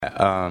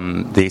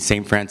the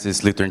St.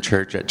 Francis Lutheran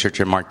Church at Church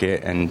and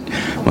Market, and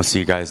most of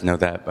you guys know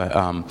that. But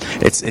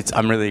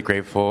I'm really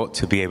grateful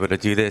to be able to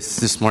do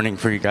this morning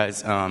for you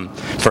guys,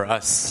 for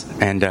us.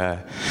 And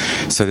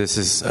so this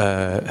is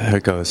how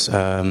it goes.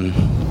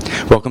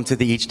 Welcome to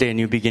the Each Day a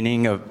New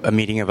Beginning of a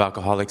meeting of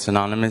Alcoholics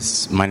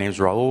Anonymous. My name is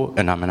Raul,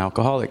 and I'm an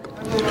alcoholic,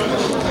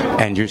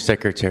 and your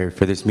secretary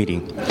for this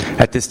meeting.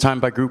 At this time,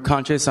 by group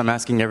conscience, I'm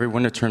asking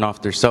everyone to turn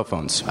off their cell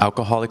phones.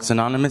 Alcoholics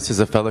Anonymous is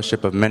a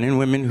fellowship of men and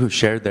women who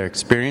share their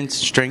experience,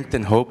 strength,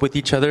 and hope with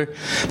each other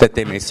that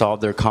they may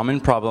solve their common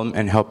problem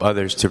and help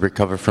others to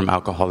recover from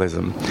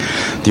alcoholism.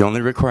 The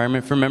only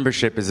requirement for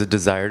membership is a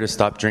desire to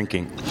stop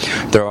drinking.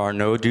 There are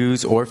no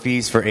dues or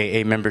fees for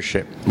AA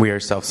membership. We are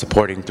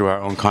self-supporting through our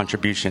own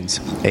contributions.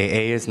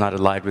 AA is not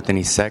allied with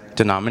any sect,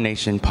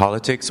 denomination,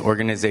 politics,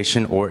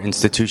 organization, or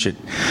institution.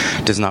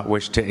 Does not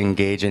wish to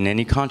engage in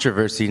any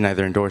controversy,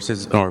 neither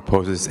endorses nor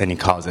opposes any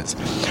causes.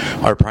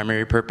 Our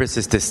primary purpose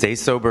is to stay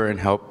sober and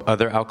help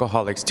other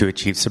alcoholics to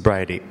achieve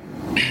sobriety.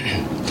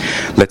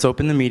 Let's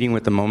open the meeting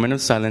with a moment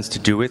of silence to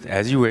do with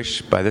as you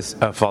wish,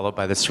 followed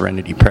by the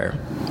Serenity Prayer.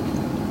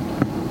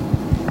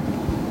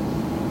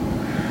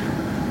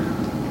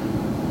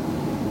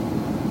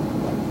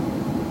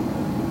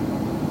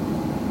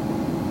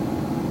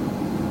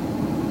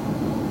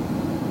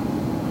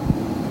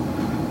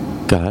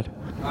 God,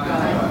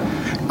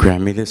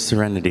 grant me the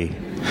serenity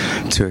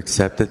to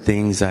accept the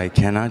things I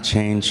cannot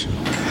change,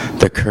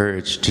 the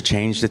courage to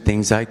change the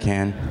things I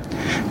can,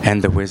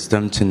 and the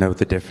wisdom to know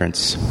the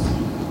difference.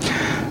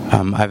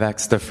 I've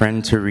asked a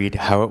friend to read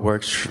How It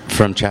Works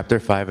from Chapter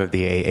 5 of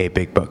the AA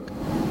Big Book.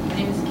 My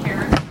name is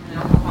Karen. I'm an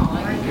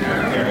alcoholic.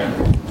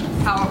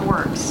 How It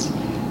Works.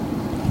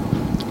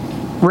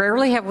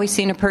 Rarely have we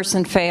seen a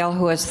person fail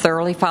who has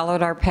thoroughly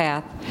followed our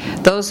path.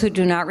 Those who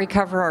do not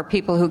recover are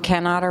people who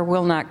cannot or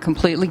will not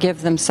completely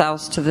give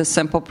themselves to this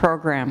simple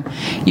program,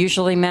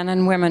 usually men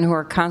and women who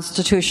are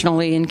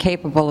constitutionally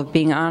incapable of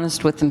being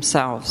honest with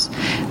themselves.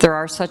 There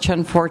are such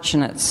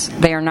unfortunates.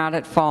 They are not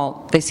at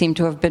fault. They seem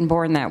to have been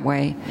born that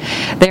way.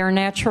 They are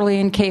naturally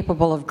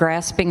incapable of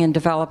grasping and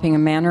developing a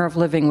manner of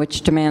living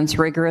which demands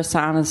rigorous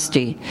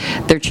honesty.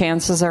 Their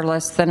chances are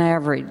less than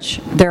average.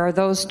 There are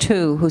those,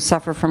 too, who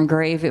suffer from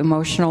grave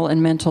emotional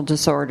and mental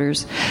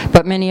disorders,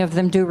 but many of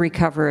them do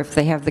recover if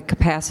they have the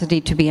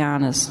capacity to be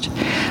honest.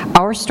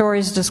 Our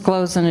stories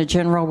disclose in a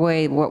general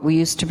way what we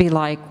used to be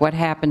like, what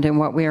happened, and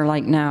what we are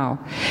like now.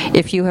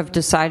 If you have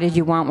decided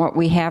you want what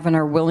we have and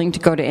are willing to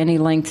go to any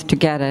length to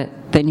get it,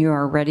 then you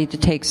are ready to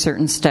take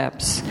certain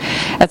steps.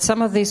 At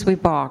some of these we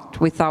balked.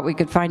 We thought we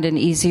could find an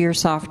easier,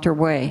 softer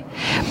way,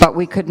 but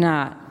we could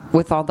not.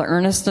 With all the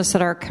earnestness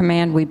at our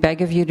command, we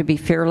beg of you to be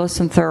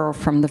fearless and thorough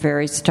from the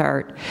very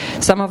start.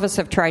 Some of us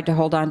have tried to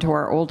hold on to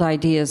our old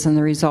ideas, and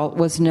the result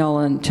was nil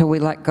until we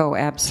let go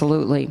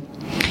absolutely.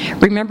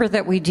 Remember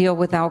that we deal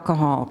with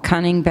alcohol,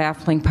 cunning,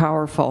 baffling,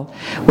 powerful.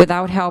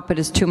 Without help, it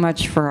is too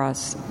much for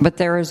us. But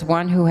there is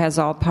one who has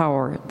all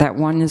power. That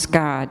one is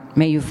God.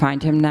 May you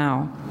find him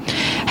now.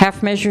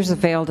 Half measures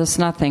availed us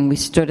nothing. We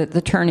stood at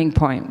the turning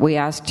point. We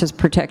asked his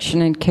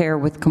protection and care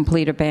with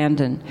complete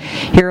abandon.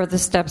 Here are the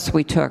steps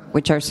we took,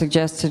 which are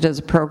suggested as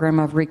a program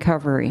of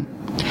recovery.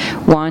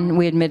 1,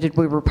 we admitted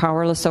we were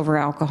powerless over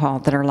alcohol,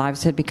 that our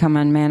lives had become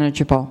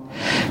unmanageable.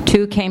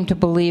 2, came to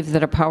believe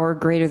that a power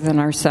greater than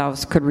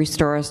ourselves could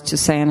restore us to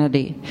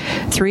sanity.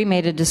 3,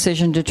 made a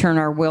decision to turn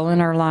our will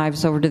and our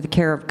lives over to the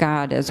care of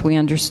God as we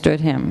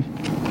understood him.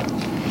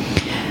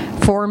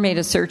 4, made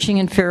a searching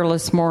and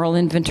fearless moral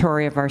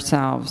inventory of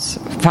ourselves.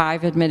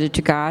 5, admitted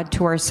to God,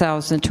 to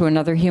ourselves, and to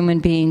another human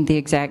being the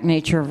exact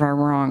nature of our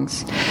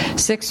wrongs.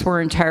 6,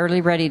 were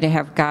entirely ready to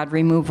have God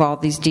remove all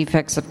these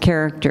defects of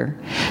character.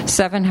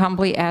 7,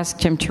 humbly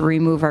asked him to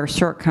remove our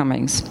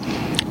shortcomings.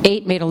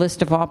 8, made a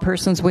list of all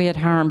persons we had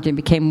harmed and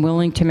became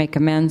willing to make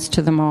amends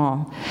to them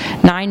all.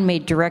 9,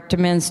 made direct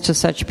amends to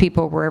such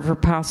people wherever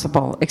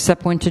possible,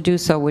 except when to do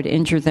so would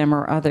injure them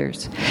or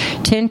others.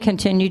 10,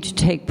 continued to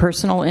take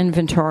personal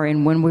inventory,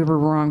 and when we were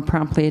wrong,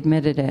 promptly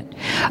admitted it.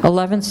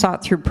 11,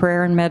 sought through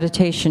prayer and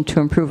meditation to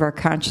improve our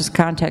conscious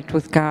contact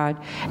with God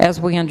as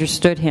we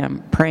understood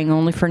him, praying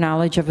only for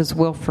knowledge of his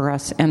will for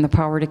us and the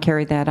power to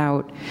carry that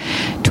out.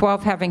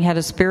 12, having had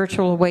a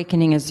spiritual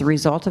awakening as the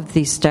result of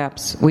these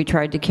steps, we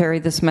tried to carry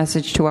this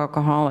message to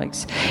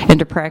alcoholics and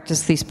to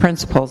practice these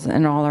principles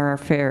in all our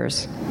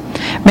affairs.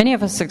 Many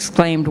of us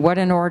exclaimed, "What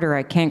an order,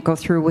 I can't go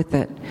through with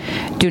it."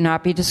 Do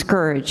not be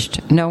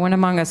discouraged. No one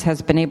among us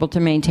has been able to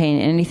maintain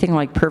anything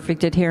like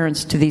perfect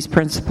adherence to these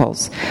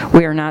principles.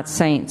 We are not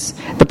saints.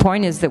 The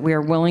point is that we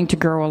are willing to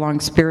grow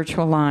along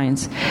spiritual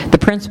lines. The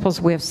principles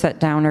we have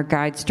set down are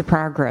guides to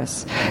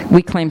progress.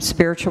 We claim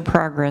spiritual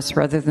progress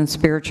rather than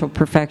spiritual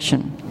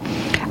perfection.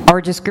 Our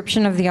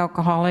description of the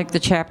alcoholic, the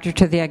chapter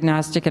to the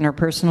agnostic, and our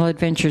personal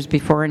adventures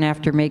before and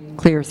after make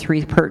clear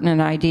 3 pertinent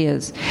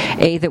ideas.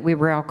 A, that we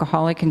were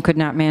alcoholic and could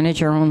not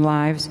manage our own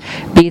lives.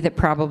 B, that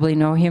probably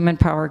no human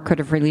power could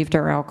have relieved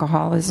our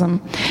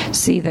alcoholism.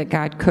 C, that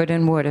God could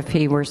and would if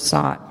he were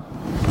sought.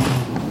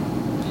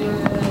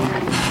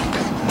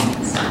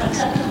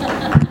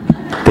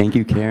 Thank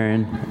you,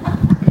 Karen.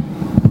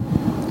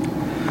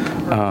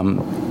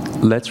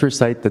 Let's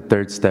recite the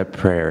third step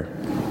prayer.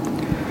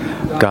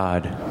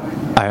 God,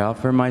 I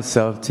offer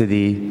myself to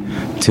Thee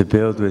to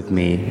build with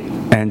me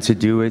and to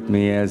do with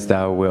me as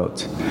Thou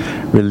wilt.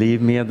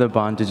 Relieve me of the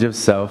bondage of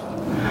self,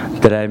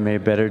 that I may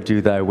better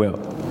do Thy will.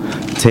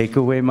 Take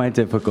away my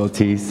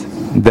difficulties,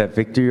 that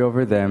victory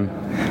over them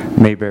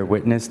may bear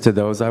witness to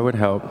those I would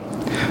help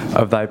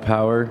of Thy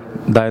power,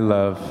 Thy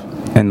love,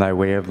 and Thy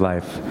way of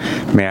life.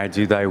 May I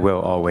do Thy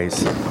will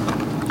always.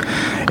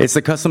 It's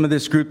the custom of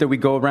this group that we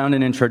go around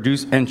and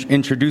introduce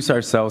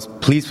ourselves.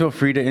 Please feel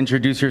free to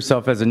introduce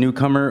yourself as a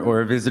newcomer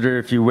or a visitor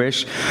if you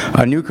wish.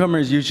 A newcomer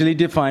is usually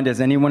defined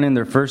as anyone in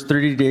their first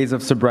 30 days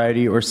of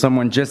sobriety or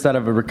someone just out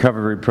of a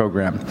recovery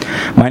program.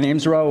 My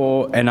name's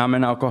Raul, and I'm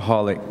an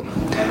alcoholic.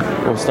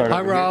 We'll start.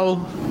 Hi,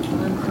 Raul.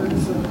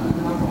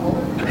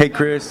 Hey,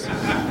 Chris.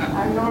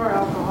 I'm Nora,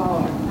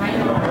 alcoholic. Hi,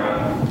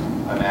 Nora.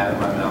 I'm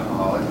Adam, I'm an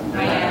alcoholic.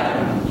 Hi,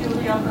 Adam.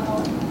 Julie,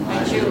 alcoholic.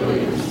 Hi,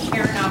 Julie.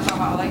 Karen,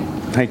 alcoholic.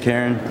 Hi,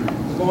 Karen.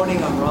 Good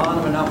morning, I'm Ron,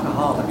 I'm an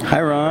alcoholic.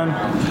 Hi, Ron.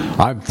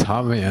 I'm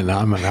Tommy, and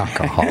I'm an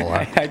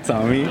alcoholic. Hi,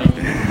 Tommy.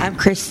 I'm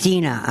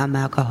Christina. I'm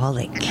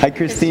alcoholic. Hi,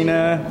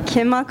 Christina.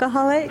 Kim,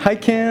 alcoholic. Hi,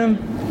 Kim.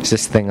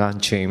 This thing on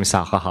James,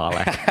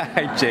 alcoholic.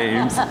 Hi,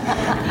 James.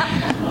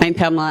 I'm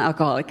Pamela,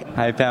 alcoholic.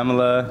 Hi,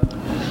 Pamela.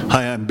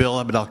 Hi, I'm Bill.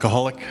 I'm an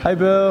alcoholic. Hi,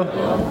 Bill.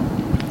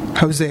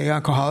 Jose,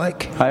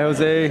 alcoholic. Hi,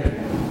 Jose.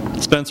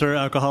 Spencer,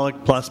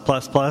 alcoholic, plus.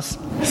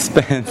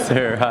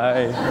 Spencer,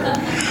 hi.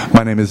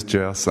 My name is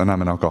Jess, and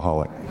I'm an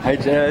alcoholic. Hi,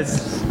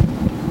 Jess.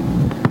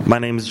 My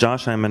name is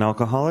Josh. I'm an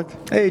alcoholic.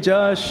 Hey,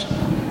 Josh.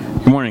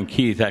 Good morning,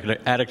 Keith,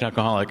 addict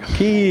alcoholic.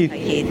 Keith. Hi,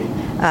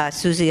 Keith.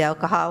 Susie,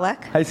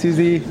 alcoholic. Hi,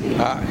 Susie.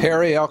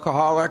 Harry,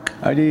 alcoholic.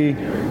 Hi, Dee.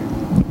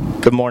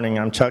 Good morning,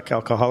 I'm Chuck,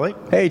 alcoholic.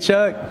 Hey,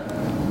 Chuck.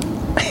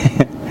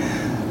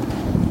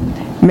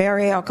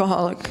 Mary,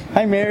 alcoholic.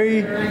 Hi,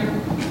 Mary.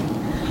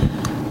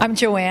 I'm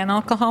Joanne,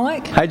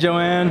 alcoholic. Hi,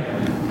 Joanne.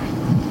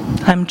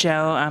 I'm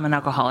Joe. I'm an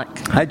alcoholic.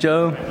 Hi,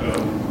 Joe.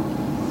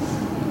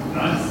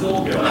 I'm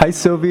Silvio. Hi,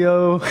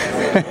 Silvio.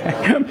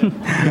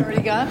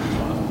 Already got?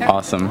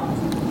 Awesome.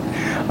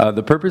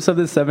 The purpose of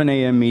the 7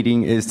 a.m.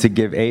 meeting is to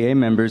give AA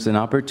members an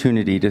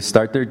opportunity to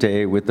start their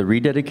day with a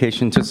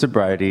rededication to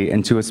sobriety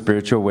and to a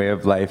spiritual way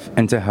of life,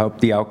 and to help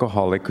the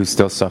alcoholic who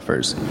still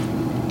suffers.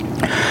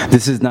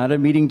 This is not a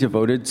meeting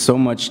devoted so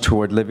much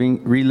toward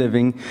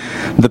reliving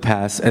the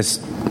past as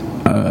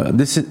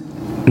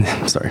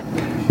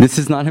This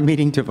is not a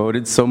meeting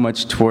devoted so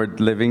much toward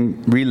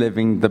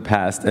reliving the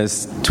past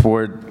as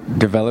toward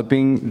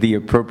developing the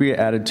appropriate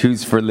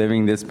attitudes for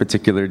living this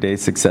particular day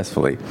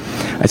successfully.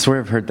 I swear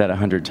I've heard that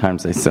 100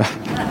 times myself.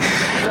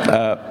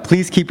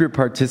 Please keep your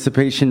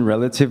participation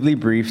relatively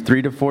brief,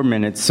 3 to 4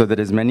 minutes, so that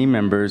as many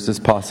members as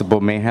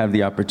possible may have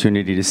the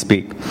opportunity to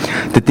speak.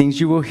 The things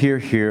you will hear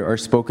here are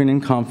spoken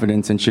in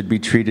confidence and should be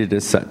treated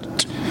as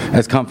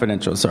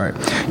confidential.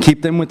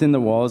 Keep them within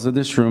the walls of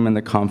this room and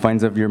the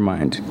confines of your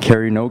mind.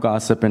 Carry no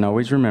gossip, and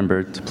always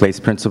remember to place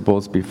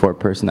principles before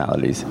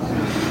personalities.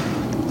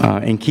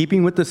 In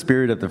keeping with the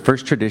spirit of the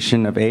first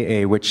tradition of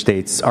AA, which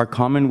states, our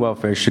common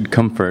welfare should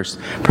come first,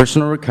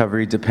 personal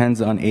recovery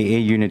depends on AA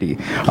unity.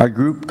 Our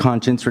group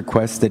conscience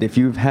requests that if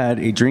you've had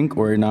a drink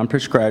or a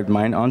non-prescribed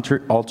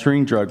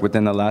mind-altering drug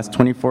within the last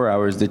 24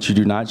 hours, that you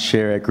do not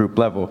share at group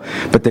level,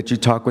 but that you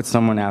talk with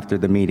someone after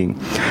the meeting.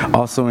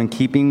 Also, in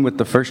keeping with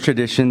the first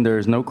tradition, there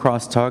is no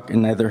crosstalk,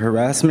 and neither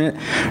harassment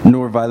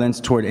nor violence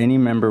toward any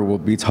member will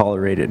be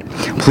tolerated.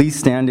 Please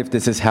stand if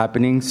this is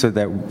happening so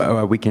that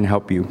we can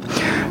help you.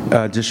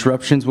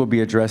 Disruptions will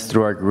be addressed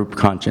through our group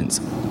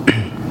conscience.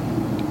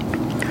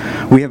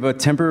 We have a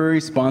temporary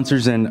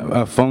sponsors and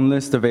a phone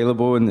list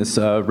available in this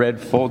red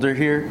folder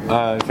here.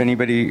 If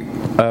anybody,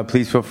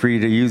 please feel free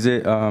to use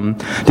it.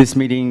 This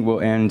meeting will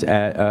end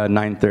at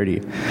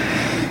 9:30.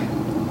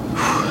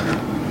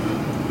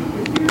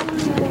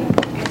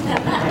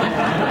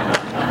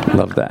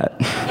 Love that.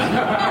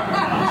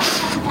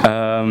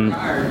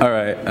 All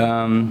right.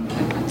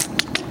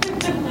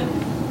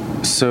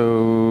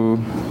 So,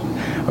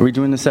 are we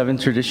doing the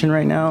 7th tradition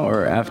right now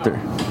or after?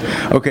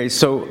 Okay,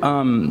 so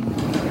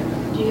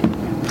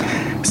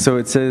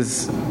it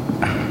says,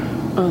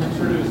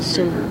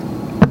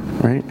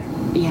 right?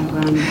 Yeah,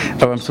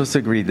 I'm supposed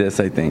to read this,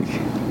 I think.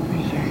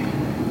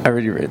 I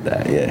already read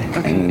that, yeah.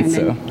 Okay, and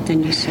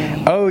then you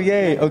say. Oh,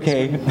 yay,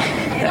 okay.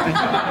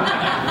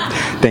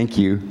 Thank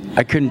you.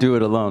 I couldn't do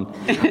it alone.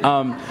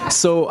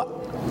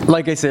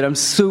 Like I said, I'm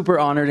super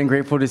honored and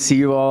grateful to see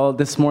you all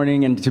this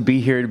morning and to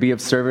be here, to be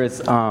of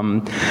service.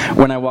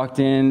 When I walked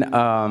in,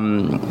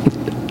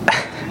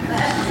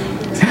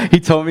 he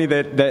told me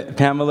that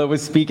Pamela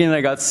was speaking, and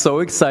I got so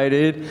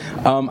excited.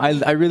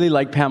 I really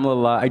like Pamela a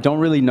lot. I don't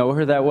really know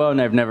her that well,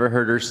 and I've never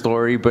heard her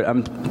story,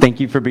 but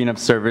thank you for being of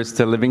service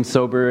to Living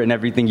Sober and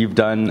everything you've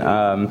done.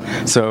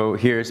 So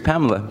here's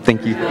Pamela.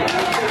 Thank you.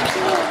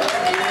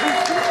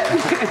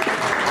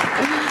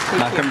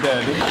 Malcolm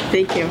Dead.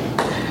 Thank you.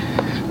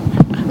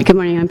 Good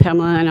morning, I'm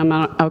Pamela, and I'm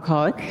an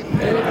alcoholic.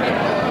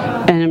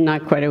 And I'm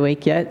not quite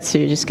awake yet, so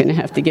you're just going to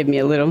have to give me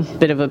a little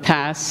bit of a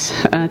pass.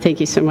 Thank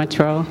you so much,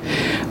 Raul.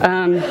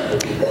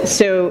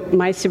 So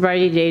my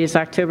sobriety date is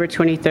October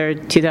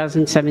 23rd,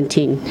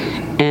 2017.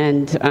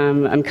 And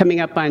I'm coming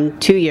up on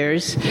 2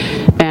 years.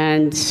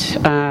 And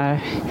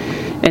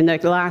in the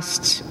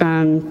last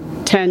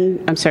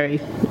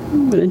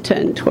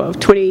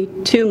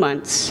 22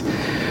 months,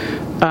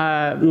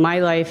 my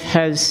life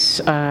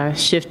has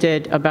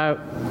shifted about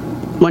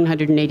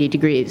 180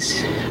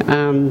 degrees.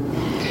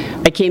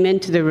 I came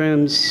into the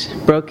rooms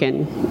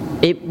broken.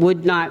 It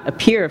would not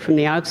appear from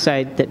the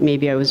outside that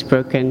maybe I was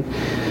broken,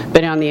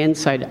 but on the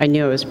inside, I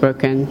knew I was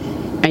broken.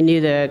 I knew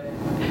that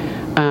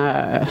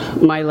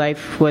my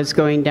life was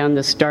going down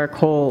this dark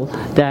hole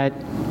that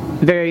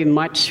very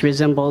much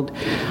resembled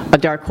a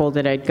dark hole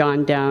that I'd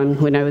gone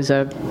down when I was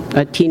a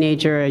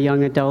teenager, a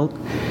young adult,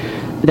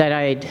 that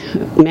I'd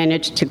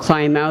managed to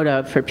climb out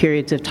of for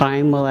periods of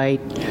time while I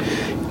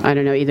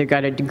don't know, either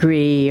got a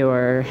degree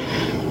or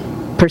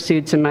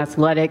pursued some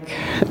athletic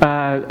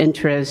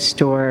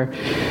interest, or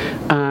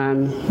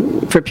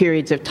for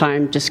periods of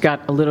time just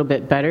got a little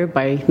bit better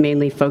by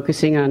mainly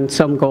focusing on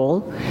some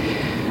goal.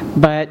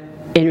 But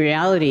in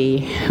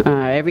reality,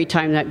 every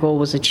time that goal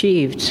was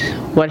achieved,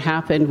 what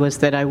happened was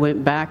that I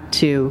went back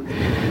to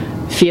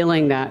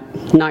feeling that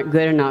not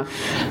good enough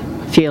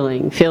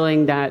feeling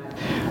that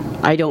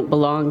I don't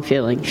belong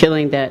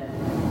feeling that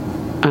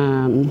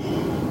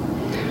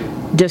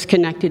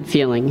disconnected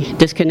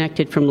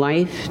from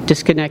life,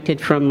 disconnected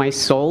from my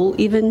soul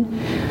even.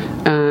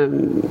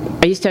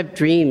 I used to have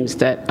dreams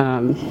that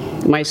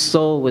my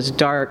soul was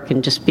dark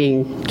and just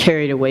being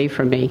carried away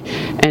from me.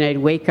 And I'd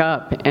wake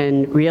up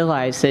and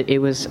realize that it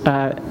was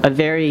a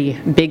very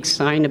big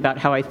sign about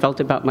how I felt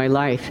about my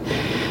life.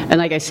 And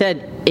like I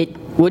said, it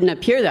wouldn't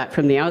appear that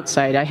from the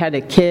outside. I had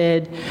a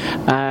kid.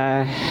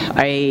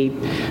 I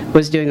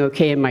was doing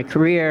okay in my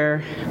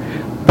career.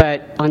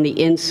 But on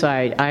the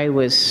inside, I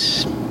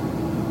was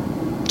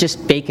just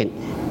vacant.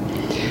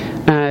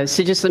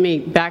 So just let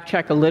me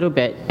backtrack a little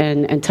bit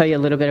and tell you a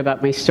little bit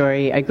about my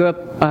story. I grew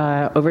up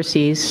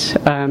overseas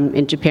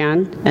in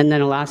Japan and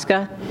then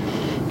Alaska.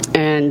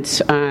 And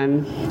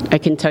I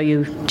can tell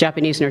you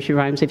Japanese nursery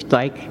rhymes if you'd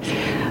like.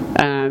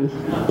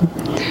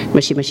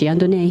 Mushi mushi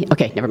ando ne.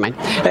 Okay, never mind.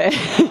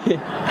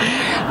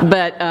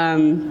 But,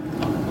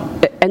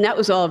 and that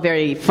was all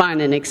very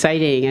fun and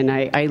exciting. And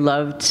I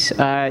loved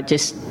I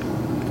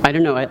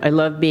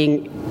loved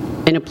being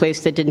in a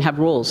place that didn't have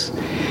rules.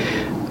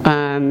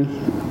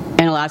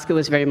 And Alaska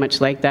was very much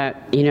like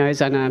that. You know, I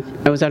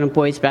was on a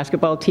boys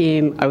basketball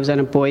team. I was on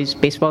a boys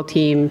baseball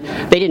team.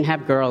 They didn't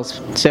have girls,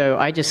 so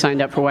I just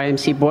signed up for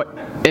YMCA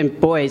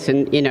boys,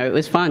 and you know, it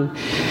was fun.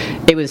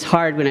 It was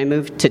hard when I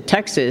moved to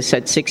Texas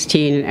at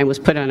 16 and was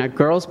put on a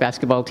girls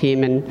basketball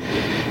team, and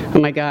oh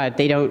my God,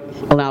 they don't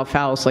allow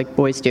fouls like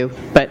boys do.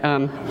 But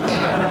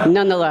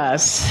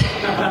nonetheless.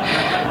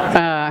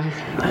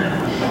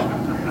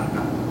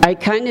 I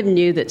kind of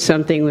knew that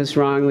something was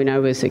wrong when I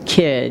was a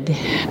kid,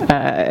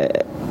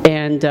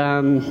 and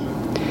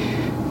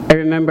I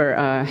remember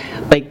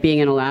like being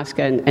in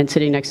Alaska and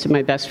sitting next to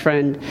my best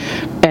friend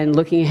and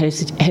looking at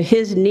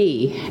his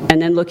knee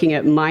and then looking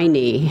at my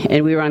knee,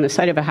 and we were on the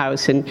side of a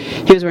house, and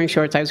he was wearing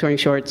shorts, I was wearing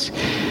shorts,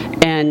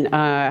 and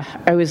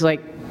I was like,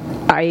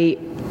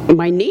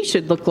 my knee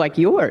should look like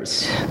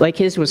yours. Like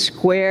his was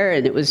square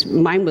and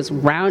mine was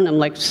round. I'm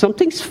like,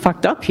 something's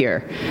fucked up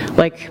here.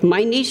 Like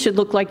my knee should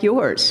look like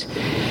yours.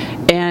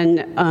 And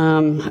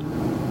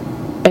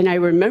I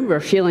remember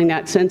feeling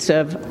that sense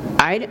of,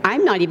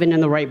 I'm not even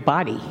in the right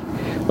body.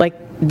 Like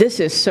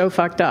this is so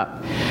fucked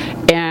up.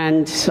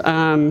 And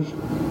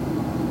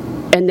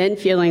then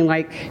feeling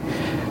like,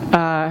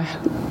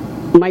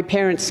 my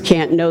parents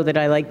can't know that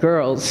I like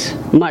girls,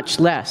 much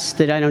less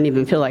that I don't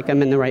even feel like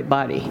I'm in the right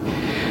body.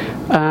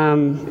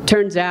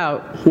 Turns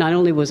out, not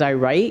only was I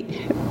right,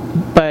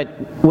 but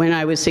when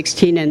I was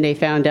 16 and they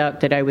found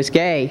out that I was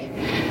gay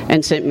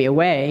and sent me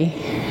away,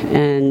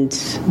 and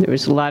there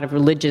was a lot of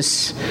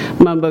religious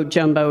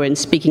mumbo-jumbo and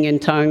speaking in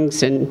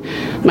tongues, and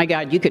my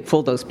God, you could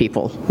fool those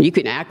people. You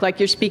can act like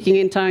you're speaking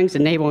in tongues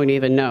and they won't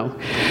even know.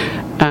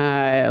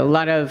 A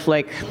lot of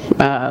like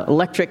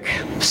electric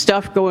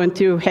stuff going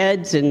through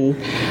heads and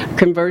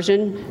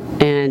conversion,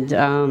 and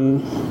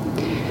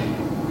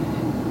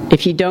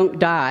if you don't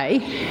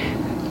die,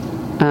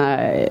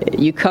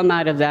 you come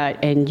out of that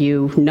and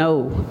you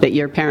know that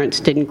your parents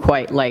didn't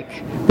quite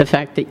like the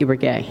fact that you were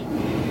gay.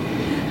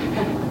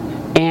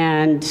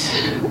 And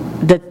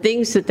the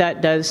things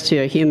that does to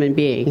a human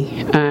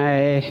being,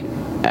 I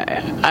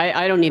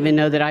don't even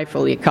know that I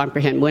fully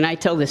comprehend. When I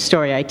tell this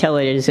story, I tell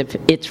it as if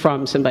it's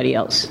from somebody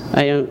else.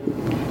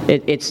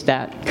 It's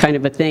that kind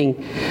of a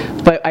thing.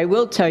 But I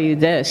will tell you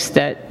this,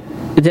 that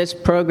this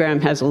program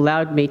has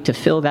allowed me to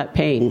feel that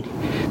pain,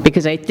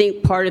 because I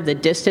think part of the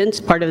distance,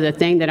 part of the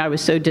thing that I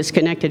was so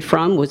disconnected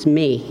from was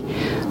me.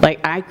 Like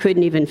I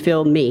couldn't even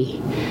feel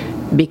me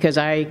because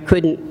I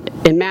couldn't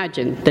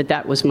imagine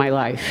that was my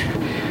life.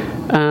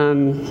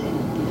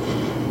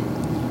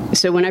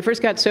 So when I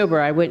first got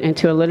sober, I went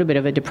into a little bit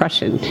of a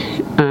depression.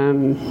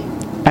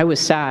 I I was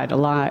sad a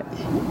lot.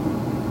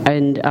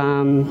 And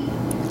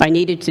I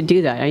needed to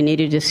do that. I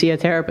needed to see a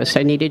therapist.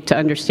 I needed to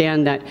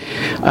understand that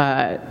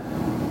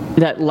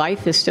that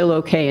life is still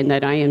okay and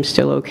that I am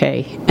still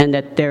okay and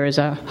that there is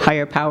a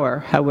higher power,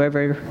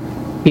 however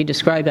you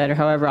describe that or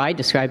however I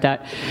describe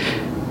that,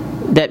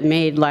 that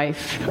made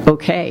life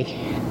okay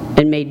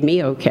and made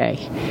me okay.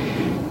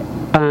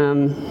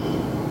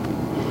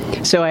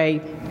 So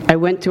I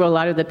went through a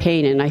lot of the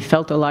pain, and I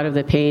felt a lot of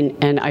the pain,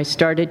 and I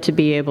started to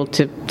be able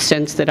to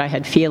sense that I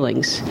had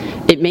feelings.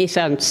 It may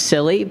sound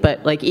silly,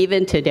 but like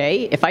even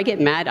today, if I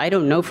get mad, I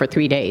don't know for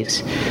 3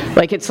 days.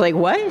 Like, it's like,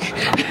 what?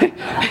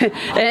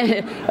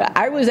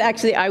 I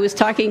was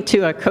talking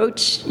to a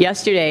coach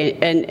yesterday,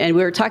 and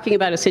we were talking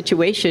about a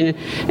situation,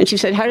 and she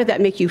said, how did that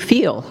make you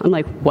feel? I'm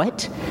like,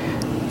 what?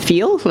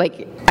 Feel?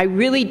 Like, I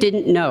really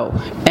didn't know.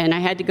 And I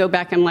had to go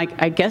back. I'm like,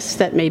 I guess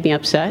that made me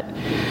upset.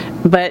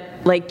 But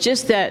like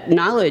just that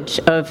knowledge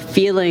of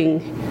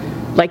feeling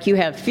like you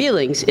have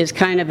feelings is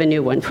kind of a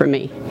new one for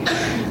me.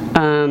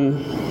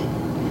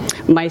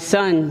 My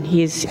son,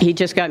 he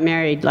just got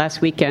married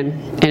last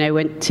weekend, and I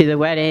went to the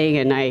wedding,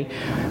 and I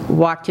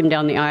walked him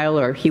down the aisle,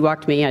 or he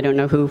walked me. I don't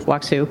know who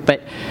walks who,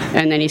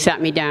 and then he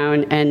sat me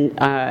down, and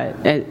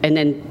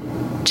then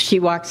she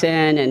walks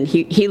in, and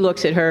he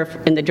looks at her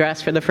in the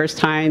dress for the first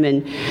time,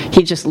 and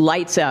he just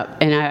lights up,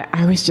 and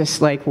I was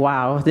just like,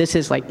 wow, this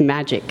is like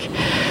magic.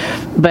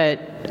 But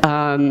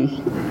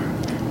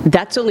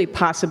that's only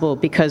possible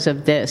because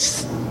of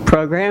this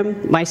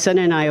program. My son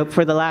and I,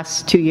 for the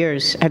last 2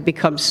 years, have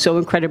become so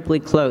incredibly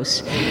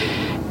close.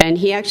 And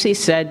he actually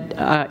said,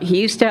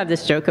 he used to have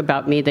this joke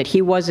about me that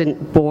he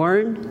wasn't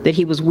born, that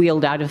he was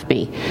wheeled out of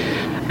me.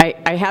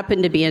 I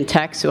happened to be in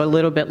tech, so a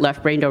little bit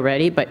left-brained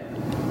already, but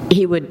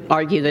he would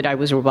argue that I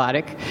was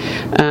robotic.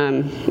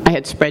 I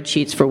had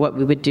spreadsheets for what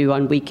we would do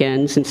on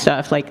weekends and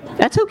stuff. Like,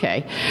 that's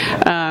okay.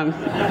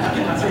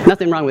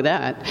 Nothing wrong with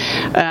that.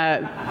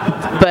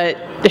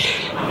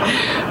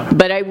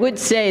 But I would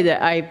say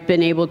that I've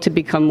been able to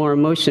become more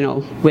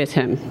emotional with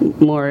him,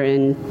 more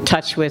in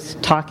touch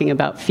with talking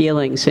about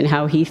feelings and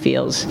how he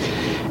feels.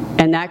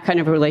 And that kind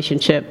of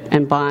relationship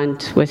and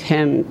bond with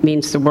him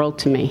means the world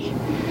to me.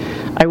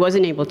 I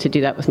wasn't able to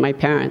do that with my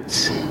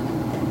parents.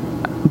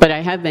 But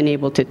I have been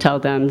able to tell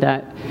them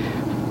that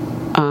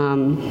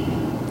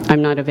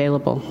I'm not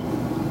available.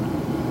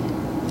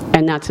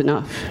 And that's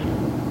enough.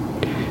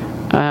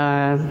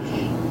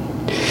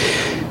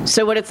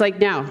 So what it's like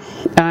now,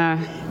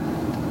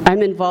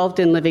 I'm involved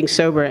in living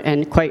sober,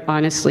 and quite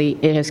honestly,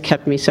 it has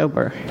kept me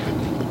sober.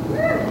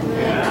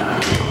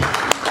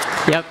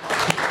 Yep.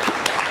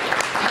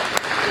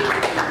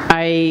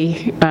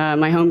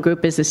 My home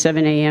group is the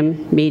 7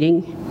 a.m.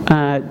 meeting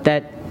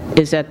that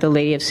is at the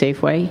Lady of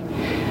Safeway.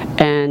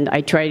 And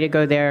I try to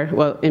go there.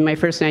 Well, in my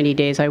first 90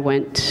 days, I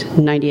went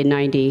 90 and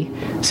 90,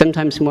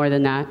 sometimes more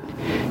than that.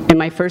 In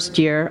my first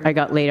year, I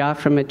got laid off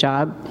from a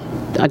job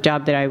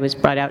that I was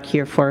brought out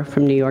here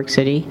from New York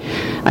City.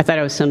 I thought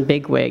I was some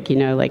bigwig,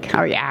 like,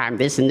 oh yeah, I'm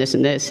this and this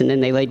and this, and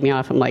then they laid me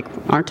off. I'm like,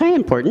 aren't I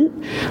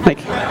important? Like,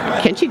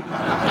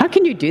 how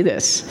can you do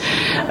this?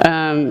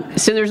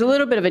 So there's a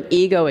little bit of an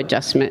ego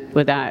adjustment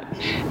with that,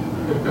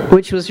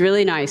 which was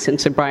really nice in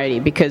sobriety,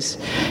 because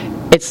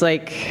it's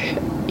like,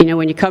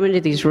 when you come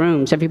into these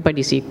rooms,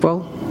 everybody's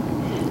equal.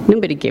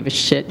 Nobody gave a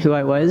shit who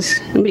I was.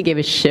 Nobody gave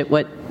a shit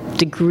what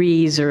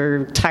degrees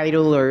or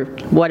title or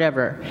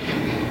whatever.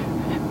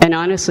 And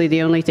honestly,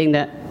 the only thing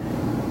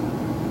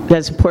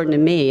that's important to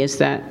me is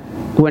that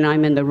when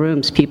I'm in the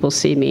rooms, people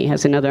see me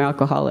as another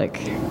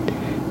alcoholic,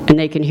 and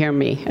they can hear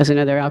me as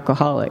another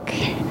alcoholic,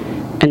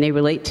 and they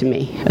relate to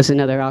me as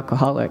another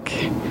alcoholic.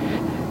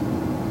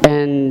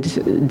 And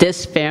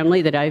this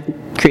family that I've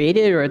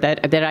created, or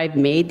that I've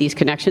made, these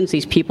connections,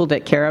 these people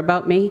that care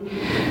about me,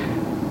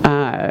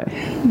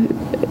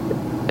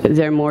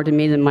 they're more to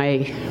me than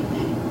my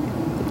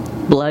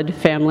blood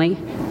family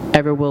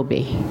ever will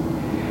be.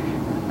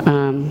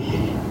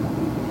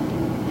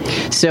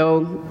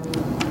 So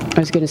I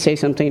was going to say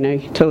something and I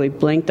totally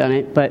blanked on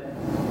it, but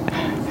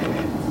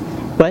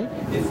what?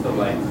 It's the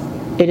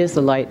lights. It is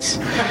the lights.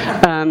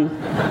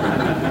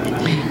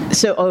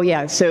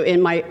 So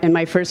in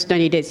my first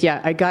 90 days,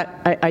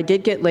 I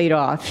did get laid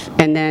off,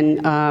 and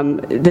then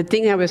the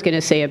thing I was going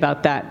to say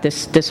about that,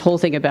 this whole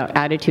thing about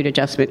attitude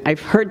adjustment, I've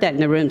heard that in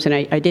the rooms, and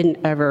I didn't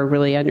ever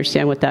really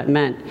understand what that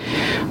meant.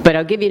 But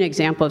I'll give you an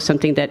example of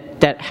something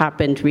that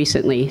happened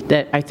recently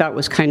that I thought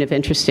was kind of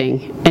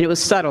interesting, and it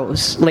was subtle. It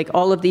was like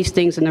all of these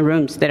things in the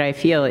rooms that I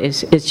feel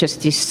is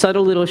just these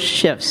subtle little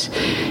shifts,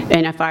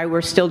 and if I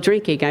were still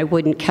drinking, I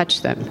wouldn't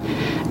catch them.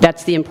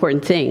 That's the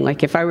important thing.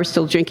 Like, if I were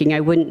still drinking,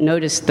 I wouldn't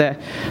notice the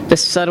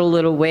subtle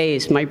little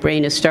ways my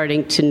brain is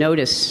starting to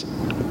notice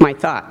my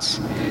thoughts,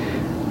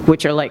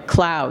 which are like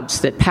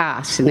clouds that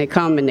pass and they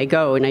come and they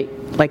go. And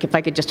if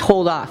I could just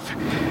hold off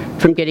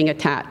from getting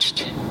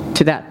attached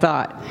to that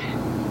thought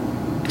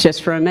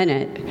just for a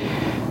minute,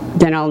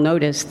 then I'll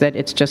notice that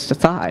it's just a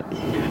thought.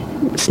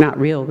 It's not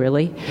real,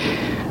 really.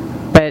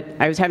 But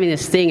I was having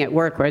this thing at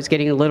work where I was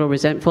getting a little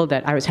resentful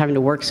that I was having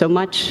to work so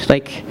much.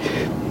 Like,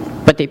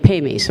 but they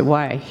pay me, so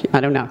why?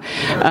 I don't know.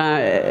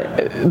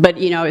 But,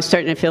 I was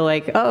starting to feel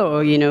like,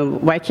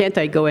 why can't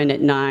I go in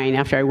at 9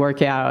 after I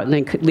work out and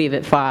then leave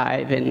at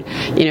 5? And,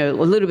 a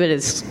little bit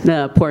of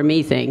the poor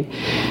me thing.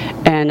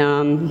 And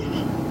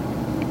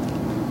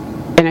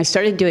I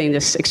started doing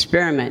this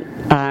experiment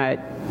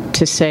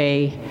to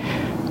say,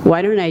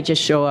 why don't I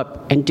just show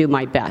up and do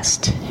my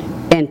best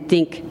and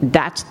think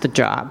that's the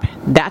job,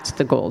 that's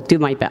the goal, do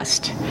my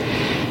best.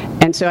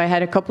 And so I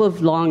had a couple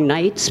of long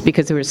nights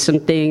because there were some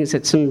things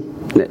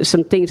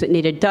that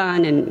needed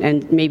done,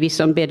 and maybe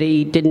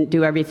somebody didn't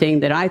do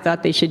everything that I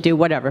thought they should do,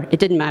 whatever. It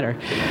didn't matter.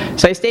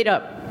 So I stayed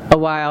up a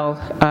while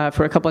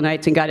for a couple of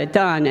nights and got it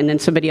done, and then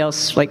somebody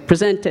else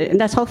presented, and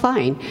that's all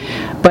fine.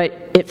 But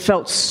it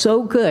felt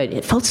so good.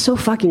 It felt so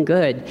fucking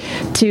good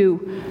to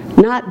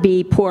not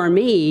be poor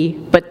me,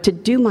 but to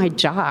do my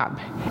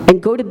job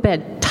and go to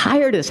bed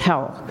tired as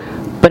hell.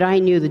 But I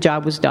knew the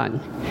job was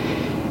done.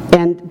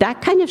 And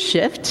that kind of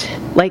shift,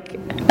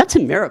 that's a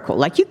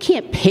miracle. You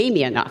can't pay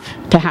me enough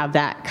to have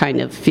that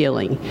kind of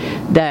feeling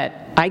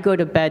that I go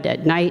to bed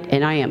at night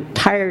and I am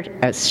tired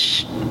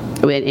as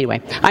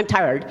anyway, I'm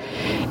tired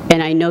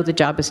and I know the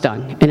job is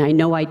done and I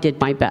know I did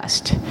my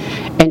best.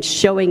 And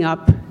showing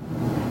up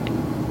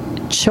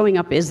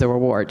is the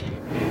reward.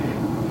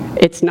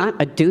 It's not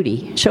a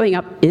duty. Showing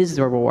up is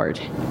the reward.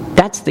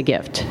 That's the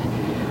gift.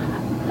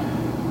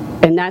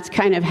 And that's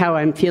kind of how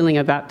I'm feeling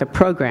about the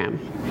program.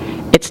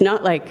 It's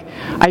not like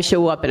I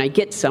show up and I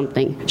get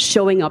something.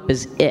 Showing up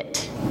is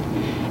it.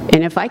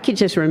 And if I could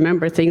just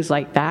remember things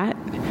like that,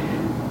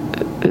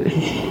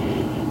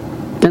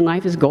 then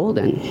life is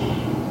golden.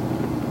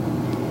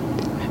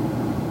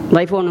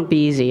 Life won't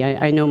be easy.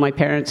 I know my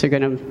parents are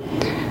going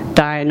to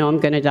die. I know I'm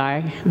going to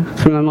die.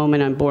 From the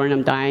moment I'm born,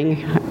 I'm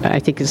dying, I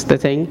think is the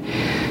thing.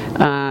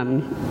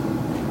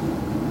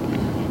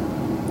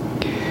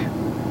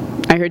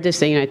 I heard this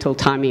thing, and I told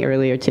Tommy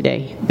earlier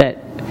today, that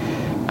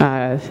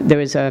there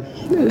was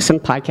some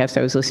podcast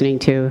I was listening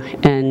to,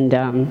 and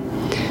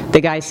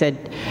the guy said,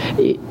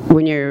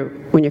 when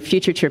you're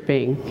future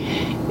tripping,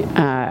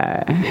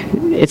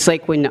 it's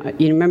like when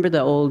you remember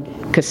the old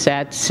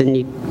cassettes and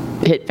you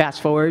hit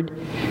fast forward,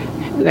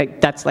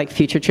 that's like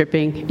future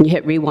tripping, and you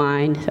hit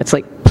rewind, that's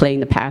like playing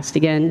the past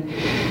again.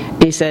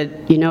 And he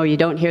said, you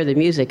don't hear the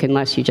music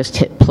unless you just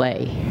hit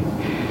play.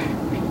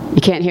 You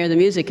can't hear the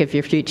music if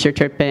you're future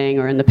tripping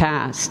or in the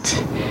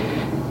past.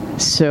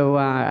 So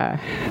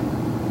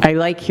I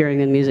like hearing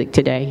the music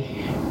today.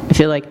 I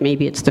feel like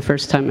maybe it's the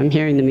first time I'm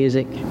hearing the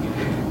music.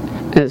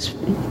 It's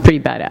pretty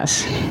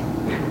badass.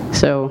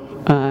 So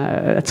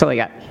that's all I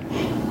got.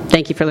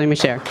 Thank you for letting me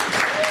share.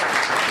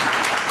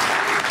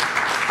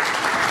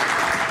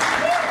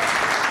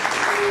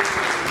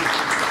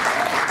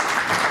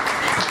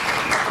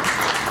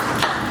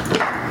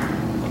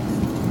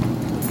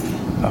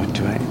 Oh,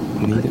 do I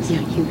need this?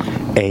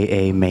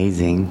 AA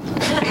amazing.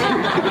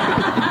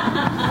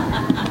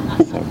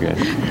 So good.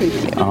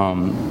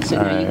 So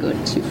now you go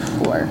to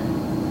 4.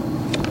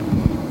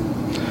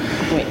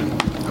 Wait.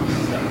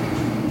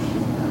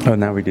 Oh,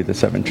 now we do the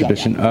 7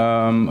 tradition.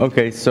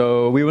 Okay,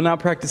 so we will now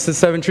practice the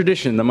 7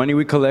 tradition. The money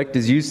we collect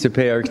is used to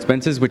pay our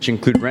expenses, which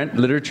include rent,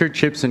 literature,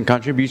 chips, and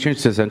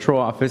contributions to central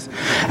office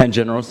and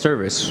general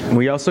service.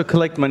 We also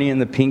collect money in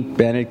the pink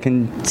banded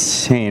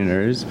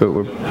containers, but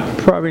we're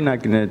probably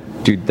not going to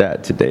do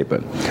that today.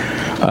 But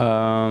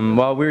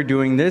while we're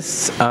doing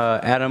this,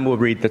 Adam will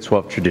read the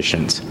 12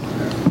 traditions.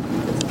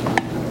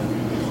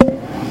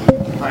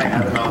 Hi,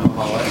 Adam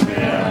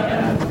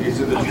Alcoholic.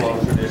 These are the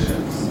 12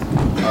 traditions.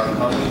 Our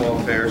common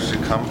welfare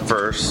should come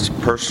first.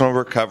 Personal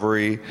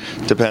recovery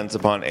depends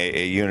upon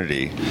AA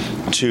unity.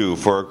 2,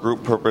 for our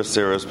group purpose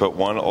there is but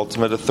one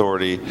ultimate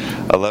authority,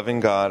 a loving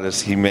God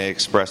as he may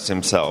express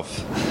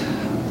himself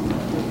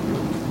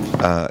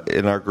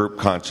in our group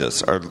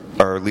conscience.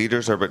 Our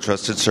leaders are but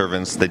trusted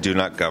servants, they do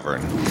not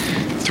govern.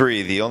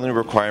 3, the only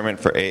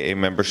requirement for AA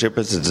membership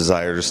is a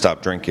desire to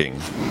stop drinking.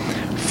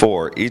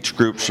 4, each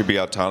group should be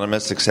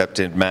autonomous except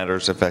in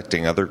matters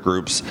affecting other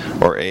groups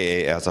or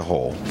AA as a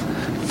whole.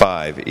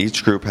 5,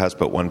 each group has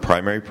but one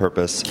primary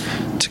purpose,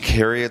 to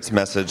carry its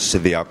message to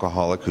the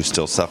alcoholic who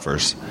still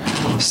suffers.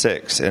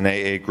 6, an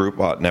AA group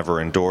ought never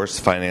endorse,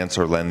 finance,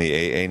 or lend the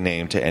AA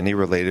name to any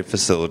related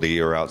facility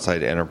or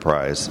outside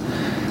enterprise,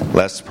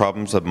 lest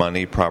problems of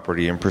money,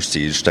 property, and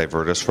prestige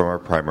divert us from our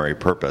primary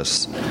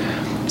purpose.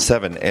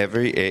 7,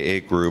 every AA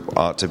group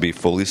ought to be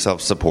fully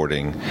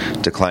self-supporting,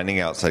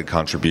 declining outside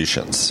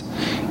contributions.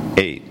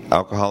 8,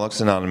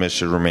 Alcoholics Anonymous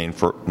should remain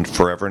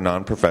forever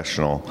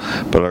non-professional,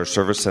 but our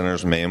service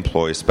centers may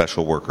employ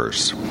special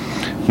workers.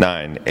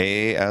 9,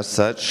 AA as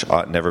such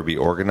ought never be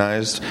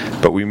organized,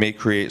 but we may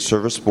create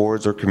service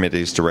boards or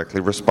committees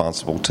directly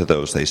responsible to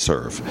those they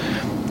serve.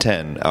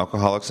 10,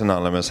 Alcoholics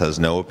Anonymous has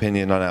no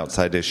opinion on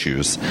outside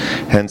issues,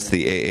 hence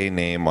the AA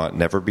name ought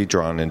never be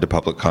drawn into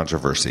public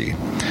controversy.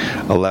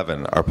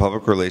 11. Our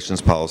public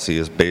relations policy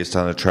is based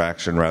on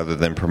attraction rather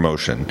than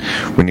promotion.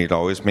 We need to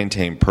always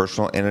maintain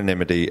personal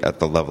anonymity at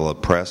the level of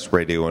press,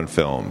 radio, and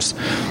films.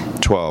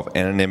 12.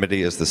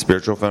 Anonymity is the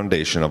spiritual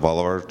foundation of all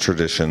of our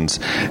traditions,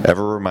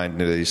 ever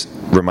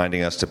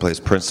reminding us to place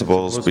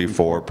principles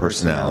before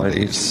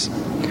personalities.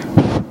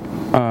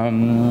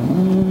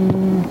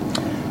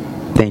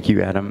 Thank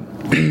you, Adam.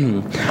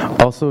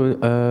 Also,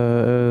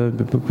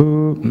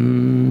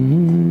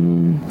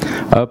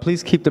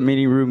 please keep the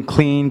meeting room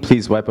clean.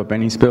 Please wipe up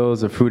any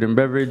spills of food and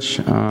beverage.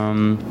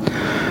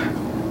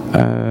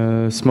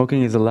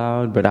 Smoking is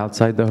allowed, but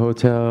outside the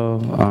hotel.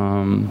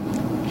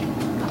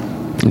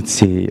 Let's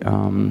see.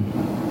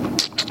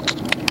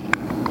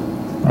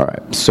 All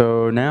right,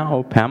 so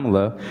now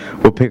Pamela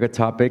will pick a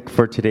topic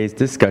for today's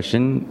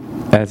discussion.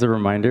 As a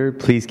reminder,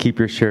 please keep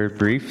your share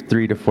brief,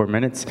 3 to 4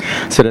 minutes,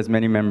 so that as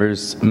many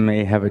members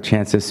may have a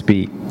chance to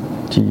speak.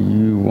 Do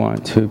you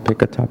want to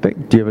pick a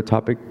topic? Do you have a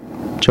topic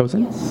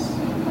chosen? Yes.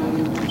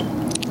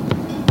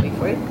 Wait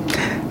for it.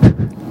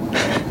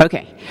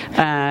 Okay.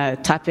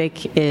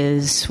 Topic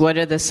is, what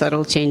are the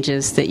subtle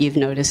changes that you've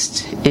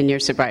noticed in your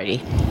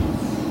sobriety?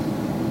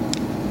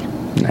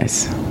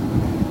 Nice.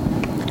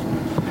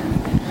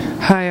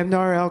 Hi, I'm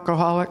Nora,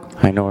 alcoholic.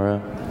 Hi,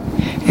 Nora.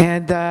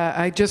 And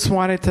I just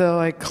wanted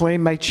to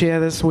claim my chair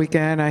this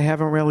weekend. I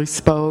haven't really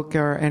spoke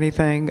or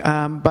anything,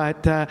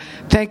 but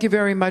thank you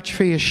very much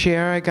for your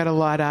share. I got a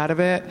lot out of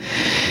it,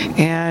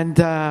 and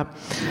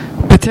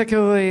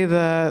particularly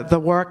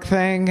the work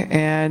thing.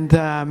 And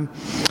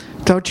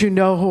don't you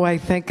know who I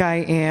think I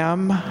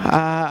am?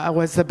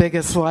 Was the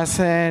biggest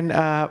lesson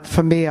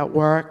for me at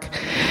work.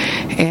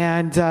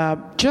 And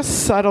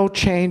just subtle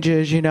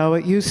changes,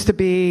 it used to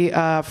be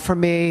for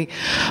me,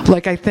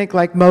 I think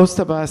like most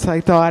of us, I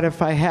thought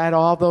if I had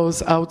all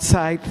those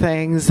outside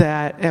things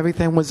that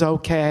everything was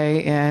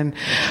okay, and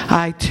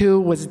I too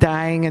was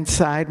dying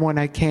inside when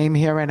I came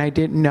here and I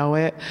didn't know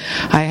it.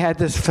 I had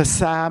this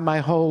facade my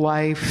whole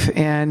life,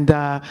 and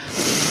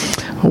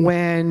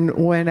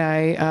when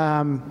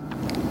I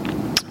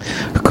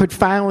could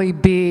finally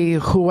be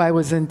who I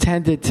was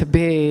intended to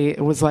be, it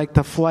was like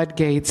the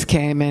floodgates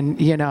came, and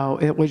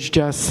it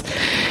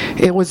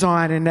was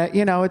on, and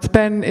it's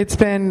been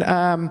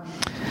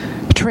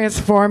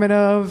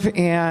transformative,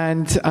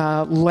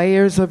 and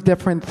layers of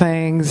different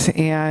things.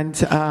 And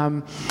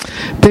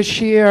this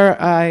year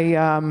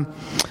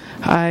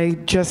I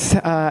just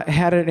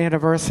had an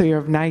anniversary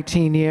of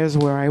 19 years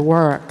where I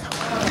work,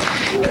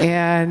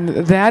 and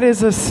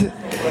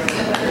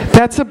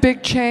that's a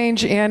big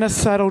change and a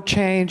subtle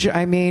change.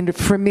 I mean,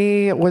 for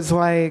me, it was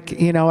like,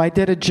 I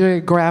did a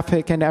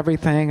geographic and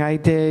everything. I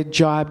did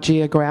job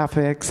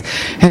geographics,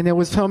 and there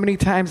was so many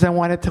times I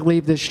wanted to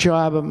leave this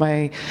job, but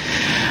my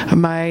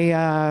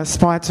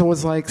sponsor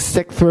was like,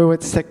 stick through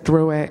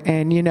it.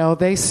 And,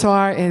 they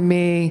saw in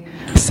me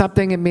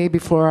something in me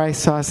before I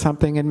saw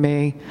something in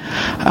me.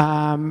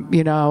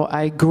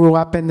 I grew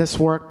up in this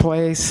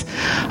workplace.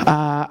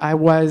 I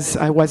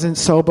wasn't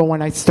sober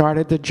when I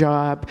started the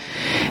job,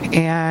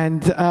 and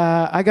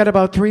I got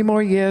about 3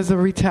 more years of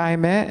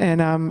retirement,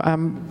 and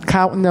I'm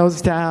counting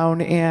those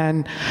down.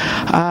 And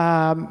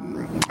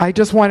I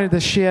just wanted to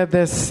share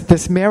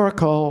this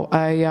miracle.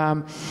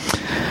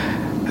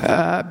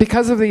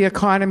 Because of the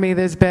economy,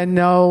 there's been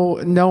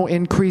no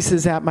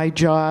increases at my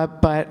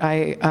job, but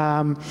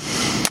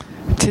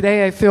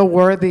today I feel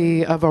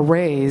worthy of a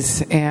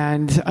raise,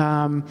 and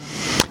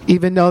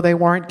even though they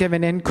weren't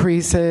given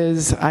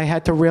increases, I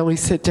had to really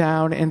sit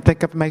down and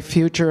think of my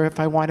future if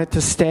I wanted to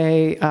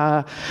stay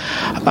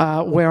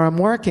where I'm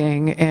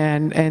working.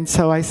 And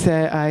so I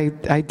said,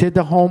 I did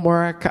the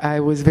homework. I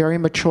was very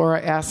mature.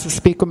 I asked to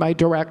speak with my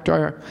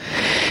director,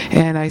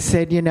 and I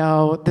said,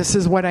 this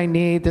is what I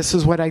need. This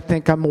is what I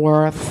think I'm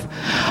worth.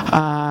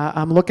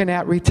 I'm looking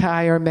at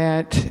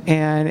retirement,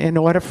 and in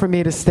order for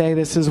me to stay,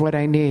 this is what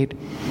I need.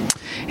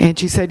 And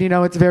she said,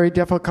 it's very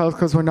difficult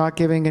because we're not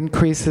giving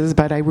increases,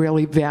 but I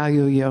really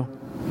value you.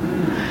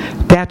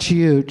 That's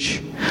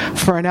huge.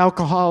 For an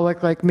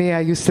alcoholic like me,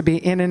 I used to be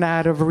in and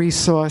out of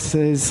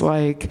resources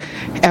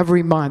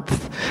every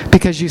month,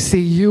 because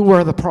you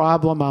were the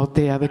problem out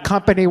there. The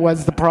company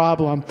was the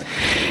problem.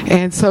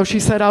 And so she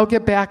said, I'll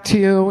get back to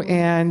you.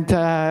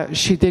 And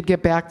she did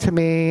get back to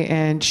me,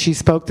 and she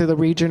spoke to the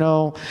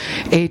regional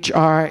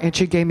HR, and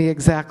she gave me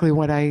exactly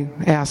what I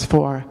asked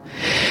for.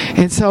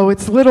 And so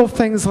it's little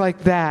things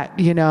like that,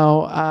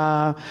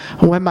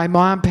 when my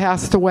mom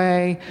passed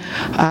away,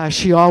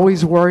 she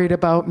always worried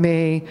about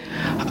me.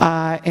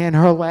 In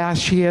her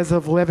last years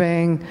of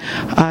living,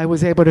 I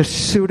was able to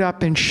suit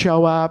up and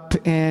show up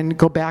and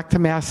go back to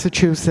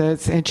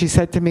Massachusetts. And she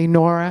said to me,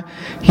 Nora,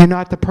 you're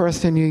not the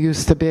person you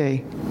used to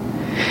be.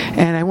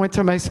 And I went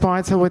to my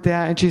sponsor with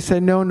that, and she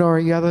said, no,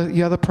 Nora,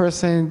 you're the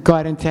person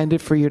God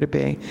intended for you to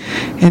be.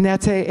 And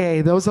that's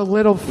AA. Those are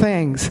little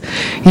things,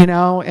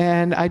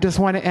 and I just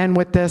want to end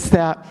with this,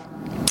 that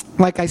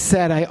like I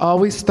said, I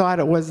always thought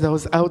it was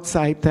those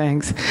outside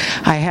things.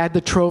 I had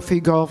the trophy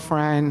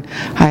girlfriend,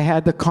 I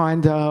had the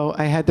condo,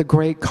 I had the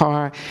great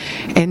car,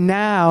 and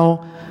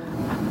now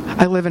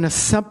I live in a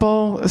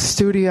simple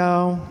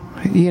studio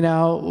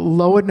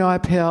Lower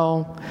Nob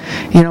Hill.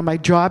 My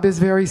job is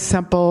very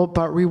simple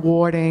but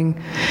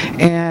rewarding,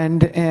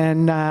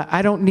 and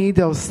I don't need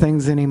those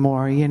things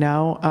anymore.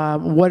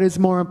 What is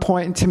more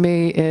important to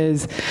me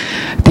is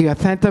the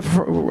authentic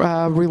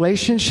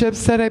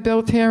relationships that I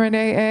built here in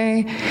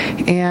AA,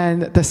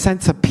 and the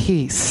sense of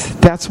peace.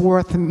 That's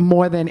worth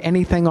more than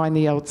anything on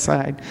the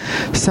outside.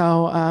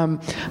 So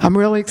I'm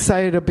really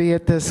excited to be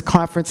at this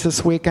conference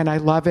this week, and I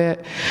love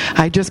it.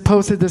 I just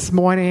posted this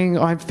morning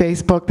on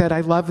Facebook that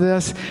I love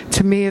this.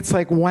 To me, it's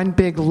like one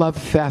big love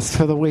fest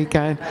for the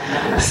weekend.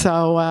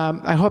 So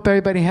I hope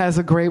everybody has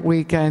a great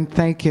weekend.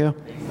 Thank you.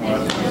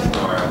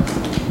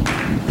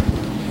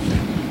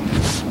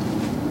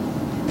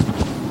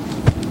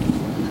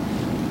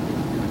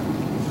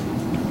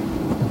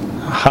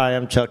 Hi,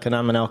 I'm Chuck, and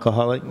I'm an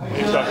alcoholic.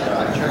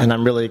 And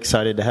I'm really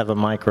excited to have a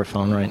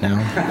microphone right now.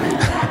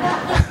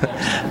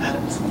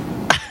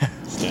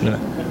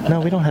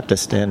 No, we don't have to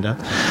stand up.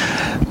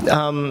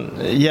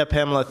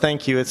 Pamela,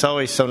 thank you. It's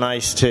always so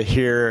nice to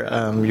hear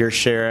your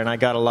share, and I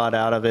got a lot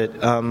out of it.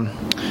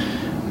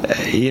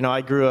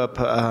 I grew up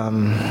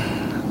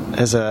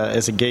as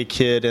a gay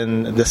kid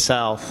in the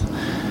South,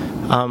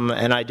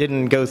 and I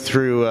didn't go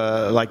through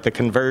like the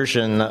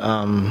conversion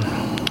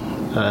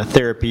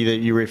therapy that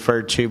you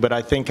referred to, but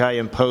I think I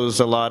imposed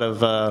a lot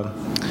of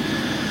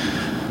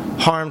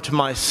harm to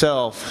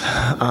myself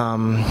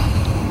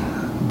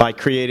by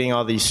creating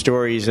all these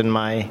stories in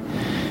my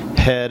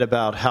head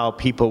about how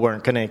people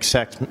weren't going to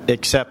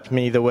accept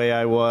me the way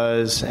I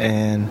was,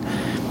 and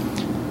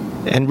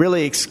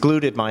really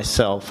excluded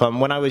myself.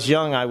 When I was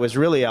young, I was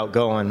really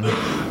outgoing,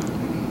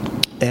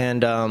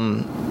 and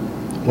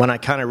when I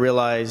kind of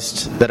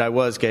realized that I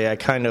was gay, I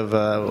kind of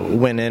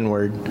went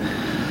inward.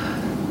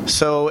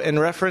 So in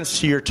reference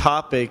to your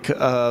topic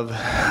of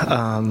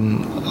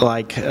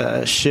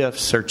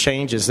shifts or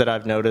changes that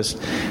I've noticed,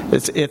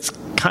 it's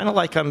kind of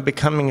like I'm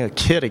becoming a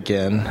kid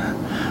again.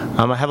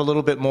 I have a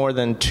little bit more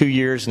than 2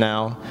 years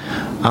now,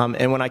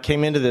 and when I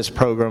came into this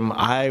program,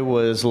 I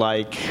was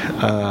like,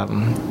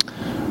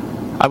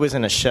 I was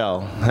in a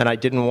shell, and I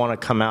didn't want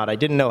to come out. I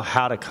didn't know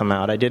how to come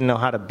out. I didn't know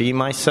how to be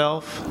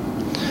myself.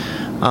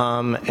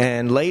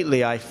 And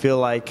lately I feel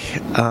like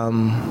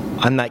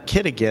I'm that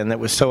kid again that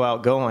was so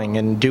outgoing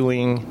and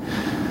doing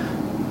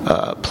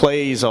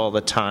plays all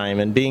the time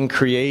and being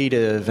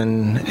creative,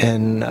 and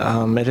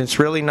it's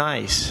really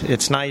nice.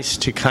 It's nice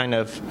to kind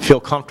of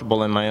feel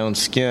comfortable in my own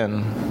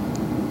skin.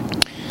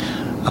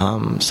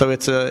 So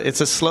it's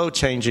a slow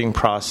changing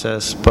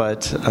process,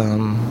 but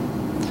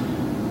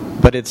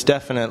it's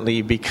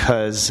definitely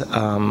because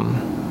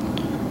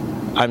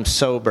I'm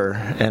sober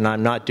and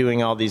I'm not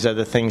doing all these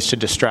other things to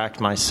distract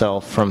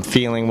myself from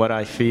feeling what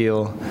I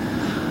feel,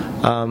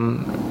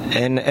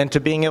 and to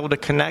being able to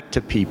connect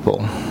to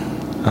people.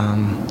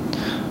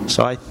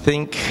 So I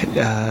think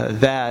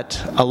that,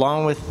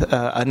 along with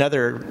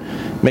another,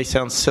 may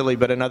sound silly,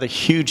 but another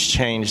huge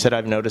change that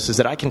I've noticed is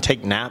that I can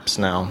take naps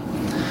now.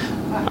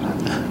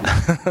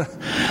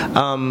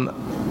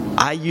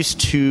 I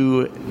used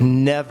to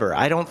never,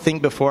 I don't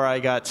think before I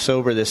got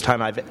sober this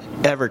time I've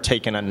ever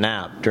taken a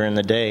nap during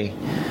the day,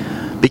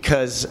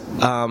 because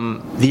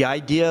the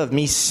idea of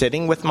me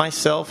sitting with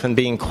myself and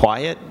being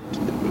quiet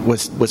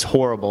was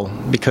horrible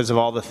because of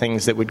all the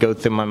things that would go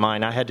through my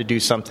mind. I had to do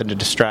something to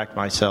distract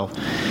myself.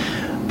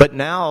 But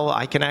now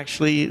I can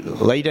actually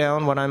lay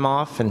down when I'm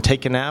off and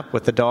take a nap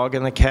with the dog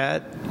and the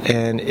cat,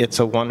 and it's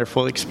a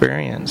wonderful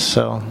experience.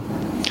 So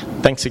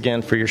thanks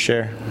again for your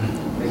share.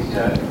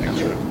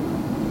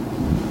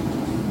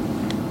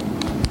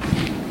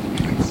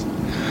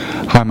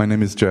 Hi, my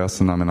name is Jess,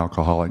 and I'm an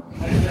alcoholic.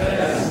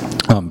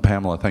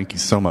 Pamela, thank you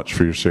so much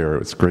for your share. It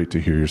was great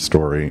to hear your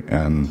story,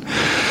 and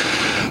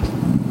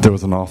there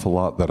was an awful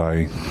lot that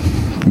I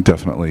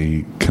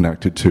definitely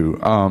connected to.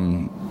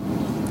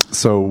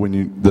 So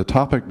when the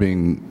topic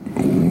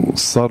being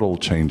subtle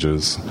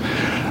changes,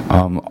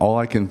 all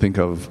I can think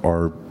of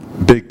are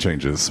big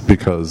changes,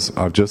 because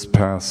I've just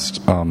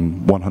passed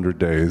 100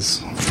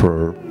 days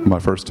for my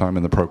first time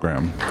in the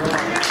program.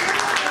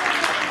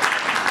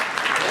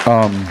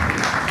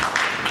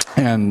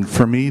 And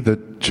for me, the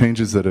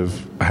changes that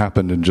have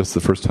happened in just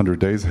the first 100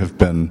 days have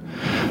been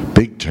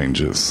big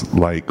changes,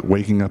 like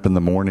waking up in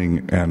the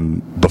morning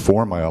and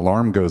before my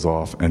alarm goes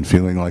off and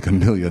feeling like $1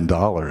 million.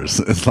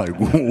 It's like,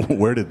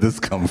 where did this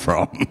come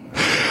from?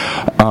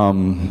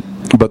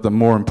 But the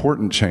more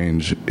important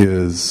change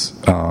is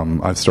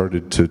I've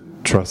started to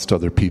trust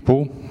other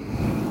people,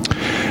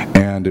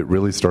 and it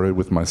really started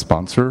with my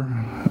sponsor,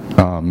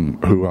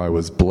 who I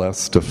was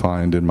blessed to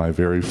find in my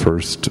very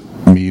first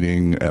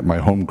meeting at my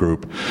home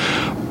group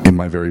in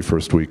my very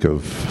first week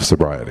of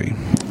sobriety.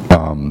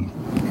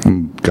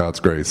 God's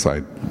grace,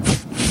 I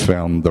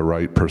found the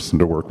right person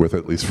to work with,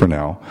 at least for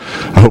now.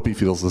 I hope he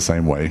feels the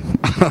same way.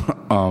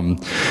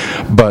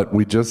 But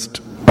we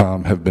just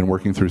have been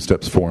working through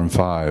steps 4 and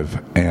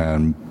 5,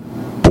 and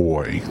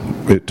boy,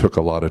 it took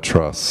a lot of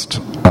trust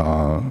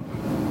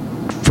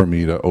for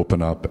me to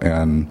open up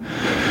and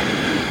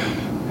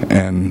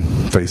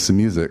face the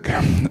music.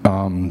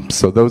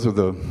 So those are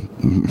the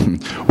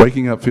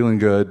waking up feeling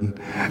good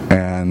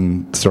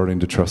and starting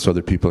to trust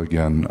other people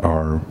again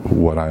are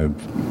what I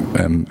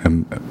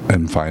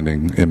am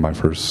finding in my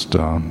first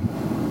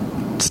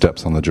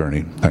steps on the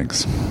journey.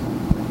 Thanks.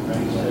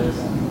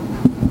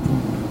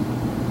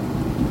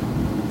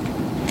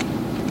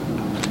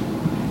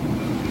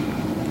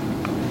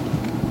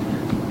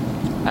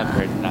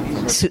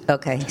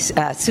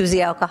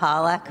 Susie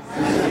Alcoholic.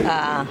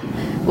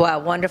 Wow,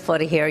 wonderful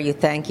to hear you.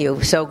 Thank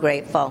you. So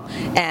grateful.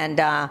 And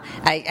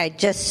I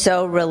just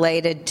so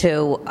related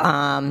to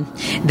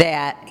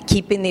that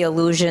keeping the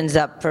illusions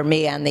up for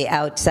me on the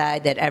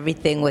outside that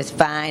everything was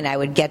fine. I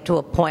would get to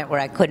a point where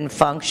I couldn't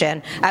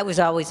function. I was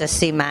always a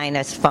C-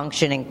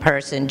 functioning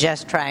person,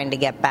 just trying to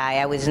get by.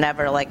 I was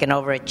never like an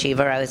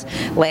overachiever. I was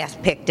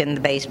last picked in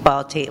the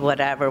baseball team,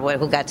 whatever.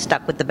 Who got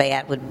stuck with the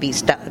bat would be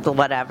stuck,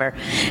 whatever.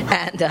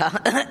 And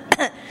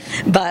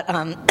but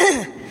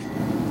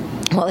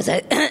what was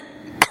it?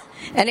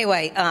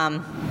 Anyway,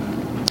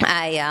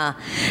 I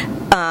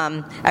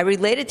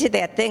related to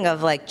that thing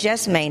of like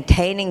just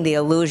maintaining the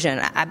illusion.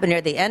 I've been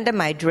near the end of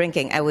my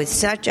drinking. I was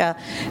such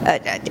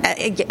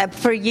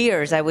for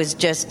years I was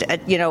just,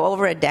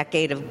 over a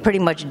decade of pretty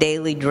much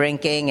daily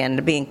drinking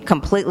and being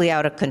completely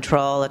out of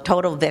control, a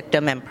total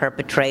victim and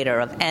perpetrator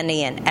of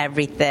any and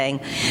everything.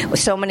 With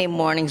so many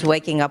mornings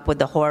waking up with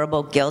the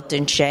horrible guilt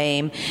and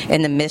shame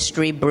and the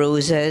mystery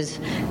bruises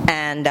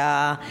and,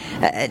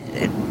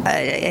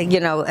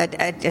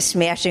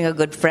 smashing a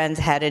good friend's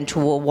head into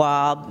a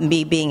wall,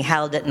 me being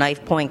held at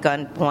knife point,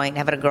 gunpoint,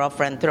 having a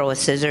girlfriend throw a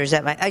scissors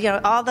at my,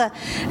 all the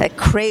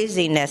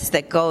craziness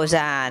that goes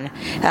on,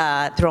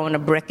 throwing a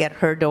brick at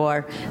her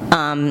door,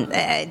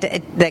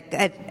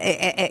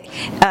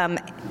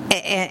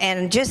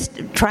 and just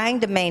trying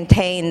to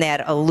maintain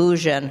that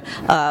illusion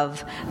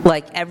of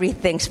like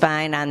everything's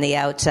fine on the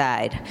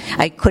outside.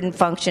 I couldn't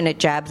function at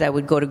jobs. I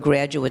would go to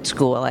graduate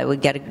school. I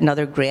would get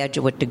another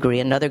graduate degree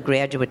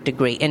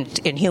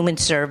in human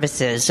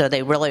services. So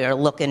they really are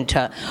looking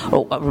to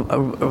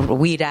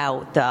weed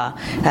out.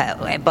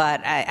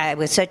 But I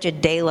was such a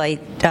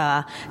daylight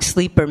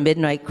sleeper,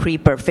 midnight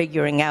creeper,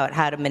 figuring out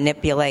how to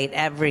manipulate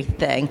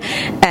everything.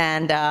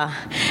 And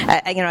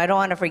I don't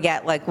want to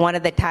forget, like one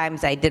of the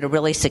times I did a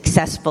really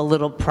successful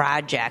little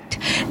project,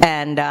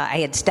 and I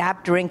had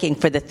stopped drinking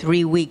for the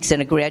 3 weeks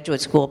in a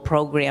graduate school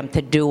program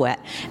to do it.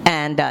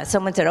 And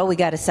someone said, "Oh, we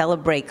got to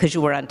celebrate because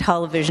you were on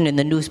television, in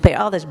the newspaper."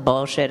 All this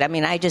bullshit. I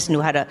mean, I just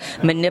knew how to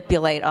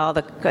manipulate all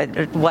the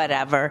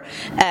whatever.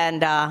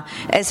 And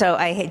so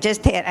I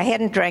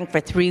hadn't drank for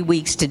 3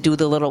 weeks to do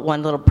the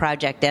one little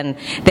project, and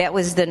that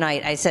was the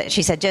night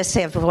she said, "Just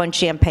have one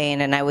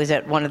champagne," and I was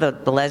at one of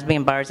the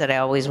lesbian bars that I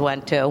always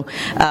went to.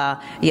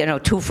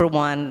 2 for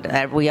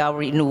 1. We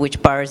already knew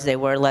which bars they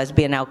were.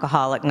 Lesbian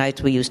alcoholic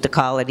nights, we used to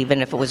call it,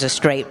 even if it was a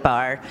straight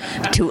bar.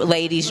 2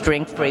 ladies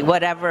drink free,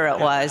 whatever it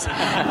was.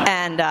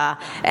 And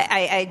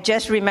I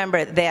just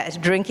remember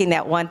that drinking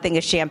that one thing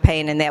of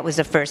champagne, and that was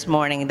the first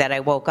morning that I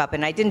woke up.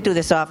 And I didn't do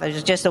this often. It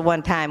was just a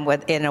one time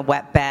in a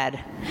wet bed.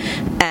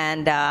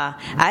 And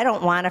I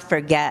don't want to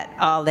forget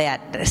all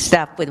that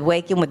stuff with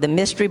waking with the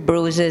mystery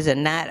bruises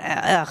and not,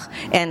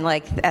 and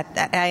like,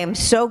 I am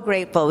so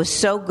grateful. It was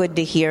so good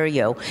to hear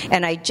you.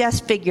 And I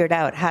just figured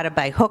out how to,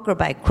 by hook or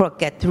by crook,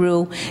 get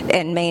through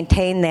and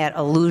maintain that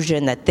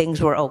illusion that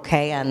things were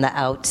okay on the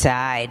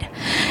outside.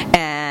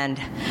 And,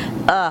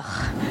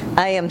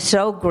 I am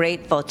so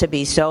grateful to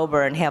be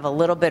sober and have a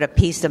little bit of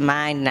peace of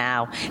mind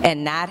now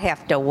and not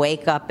have to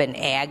wake up in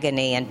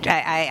agony. And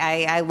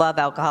I love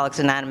Alcoholics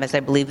Anonymous.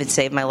 I believe it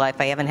saved my life.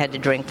 I haven't had to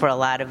drink for a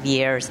lot of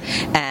years.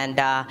 And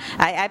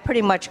I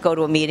pretty much go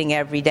to a meeting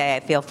every day.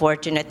 I feel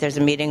fortunate. There's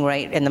a meeting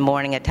right in the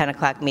morning, a 10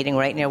 o'clock meeting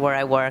right near where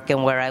I work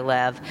and where I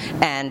live.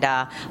 And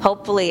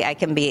hopefully I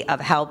can be of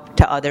help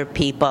to other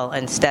people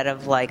instead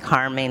of like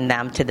harming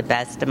them to the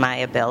best of my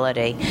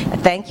ability.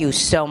 Thank you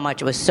so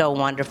much. It was so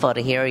wonderful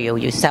to hear you.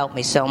 You helped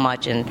me so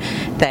much, and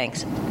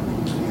thanks.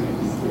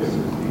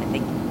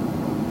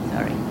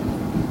 Sorry.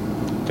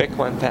 Pick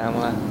one,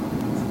 Pamela.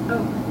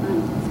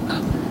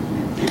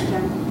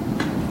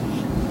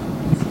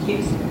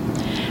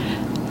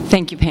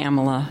 Thank you,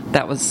 Pamela.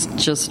 That was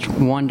just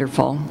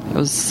wonderful. It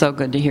was so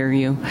good to hear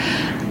you.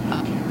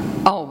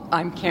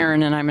 I'm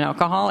Karen, and I'm an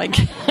alcoholic.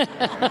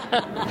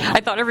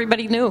 I thought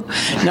everybody knew.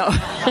 No.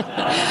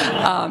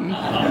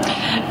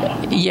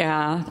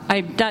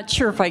 I'm not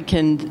sure if I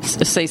can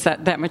say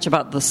that much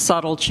about the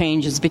subtle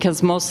changes,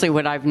 because mostly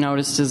what I've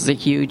noticed is the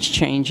huge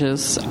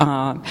changes.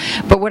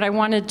 But what I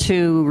wanted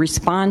to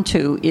respond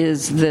to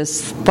is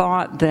this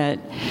thought that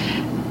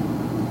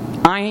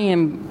I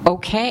am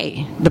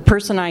okay. The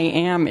person I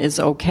am is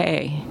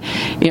okay.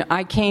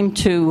 I came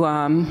to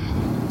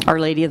Our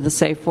Lady of the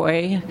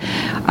Safeway.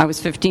 I was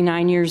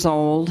 59 years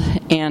old,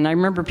 and I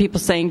remember people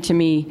saying to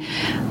me,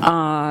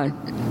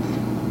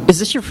 "Is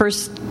this your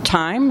first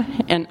time?"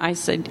 And I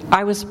said,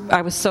 I was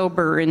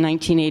sober in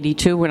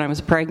 1982 when I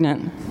was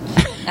pregnant.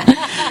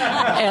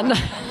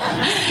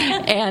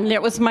 And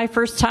it was my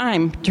first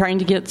time trying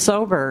to get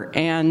sober,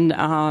 and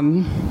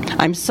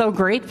I'm so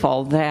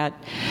grateful that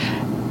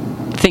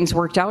things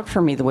worked out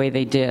for me the way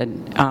they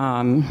did.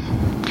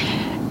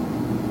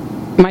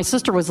 My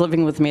sister was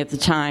living with me at the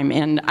time,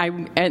 and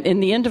in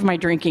the end of my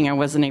drinking, I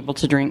wasn't able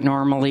to drink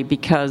normally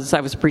because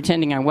I was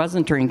pretending I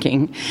wasn't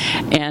drinking.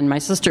 And my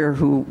sister,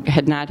 who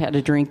had not had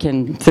a drink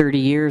in 30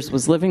 years,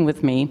 was living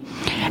with me.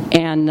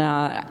 And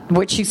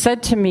what she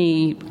said to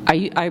me,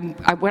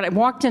 when I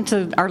walked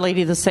into Our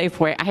Lady of the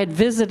Safeway, I had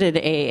visited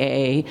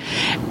AA.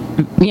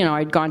 You know,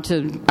 I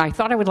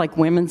thought I would like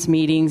women's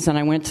meetings, and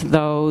I went to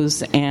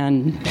those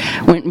and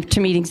went to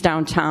meetings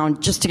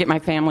downtown just to get my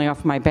family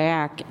off my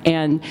back.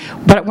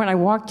 But when I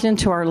walked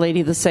into Our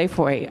Lady of the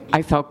Safeway,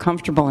 I felt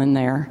comfortable in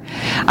there.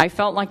 I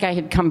felt like I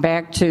had come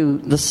back to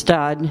the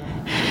stud,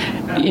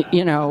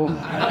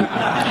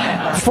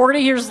 40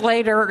 years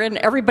later, and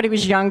everybody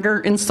was younger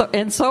and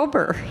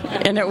sober,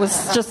 and it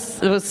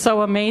was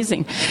so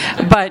amazing.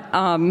 But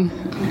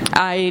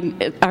I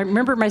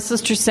remember my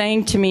sister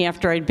saying to me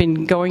after I'd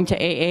been going to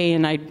AA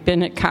and I'd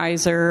been at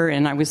Kaiser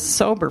and I was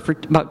sober for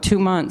about 2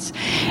 months,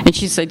 and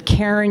she said,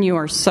 "Karen, you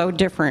are so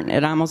different.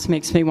 It almost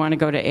makes me want to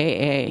go to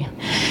AA."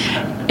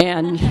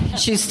 And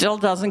she still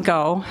doesn't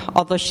go,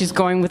 although she's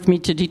going with me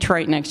to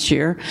Detroit next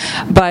year.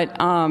 But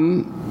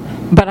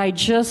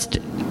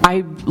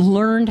I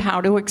learned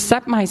how to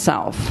accept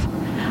myself.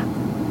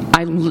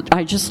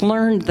 I just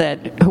learned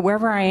that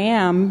whoever I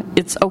am,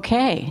 it's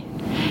okay.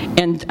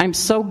 And I'm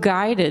so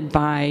guided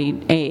by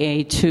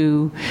AA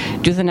to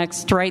do the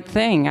next right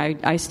thing.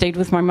 I stayed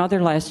with my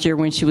mother last year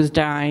when she was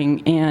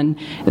dying, and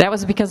that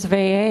was because of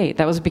AA.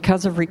 That was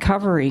because of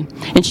recovery.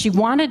 And she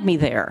wanted me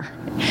there.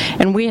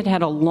 And we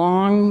had a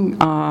long,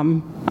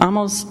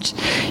 almost,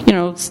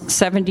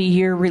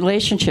 70-year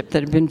relationship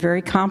that had been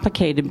very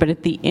complicated. But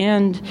at the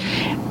end,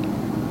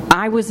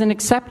 I was in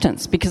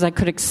acceptance because I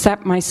could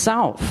accept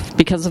myself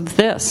because of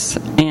this.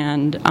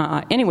 And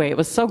anyway, it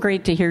was so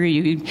great to hear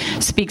you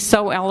speak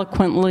so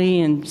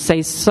eloquently and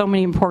say so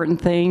many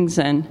important things.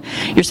 And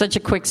you're such a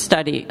quick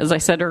study, as I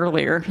said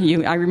earlier.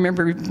 I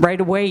remember right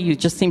away you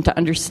just seemed to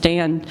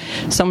understand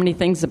so many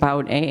things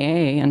about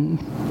AA, and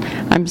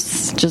I'm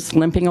just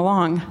limping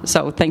along.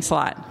 So thanks a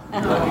lot.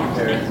 Right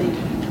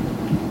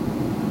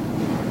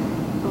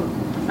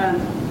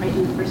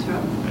in the first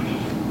row.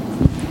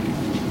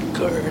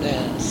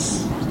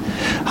 Curtis.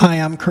 Hi,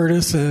 I'm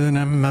Curtis, and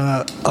I'm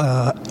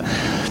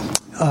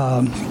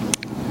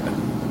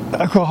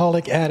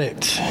alcoholic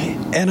addict.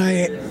 And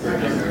I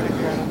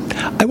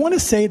want to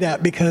say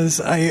that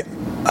because I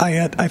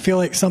feel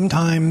like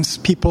sometimes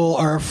people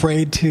are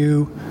afraid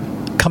to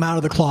come out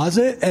of the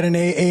closet at an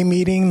AA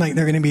meeting, like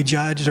they're going to be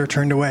judged or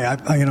turned away.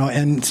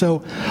 And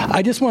so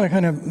I just want to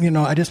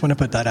I just want to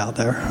put that out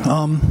there.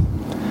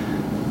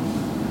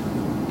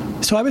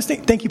 So I was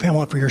thank you,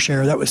 Pamela, for your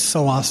share. That was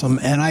so awesome,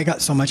 and I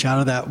got so much out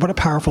of that. What a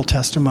powerful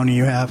testimony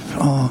you have.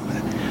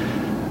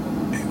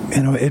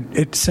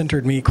 It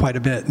centered me quite a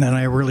bit, and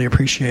I really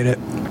appreciate it.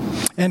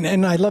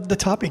 And I love the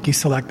topic you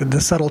selected, the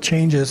subtle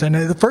changes. And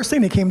the first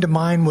thing that came to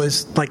mind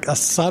was like a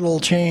subtle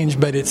change,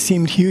 but it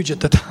seemed huge at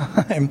the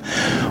time.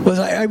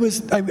 I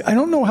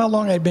don't know how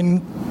long I'd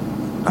been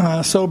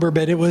sober,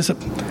 but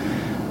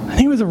I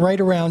think it was right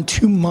around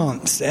 2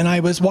 months, and I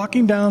was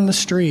walking down the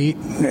street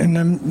and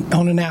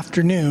on an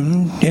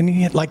afternoon,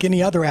 like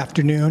any other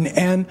afternoon,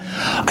 and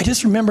I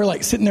just remember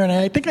like sitting there, and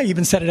I think I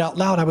even said it out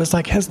loud. I was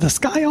like, "Has the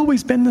sky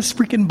always been this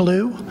freaking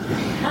blue?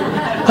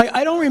 Like,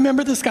 I don't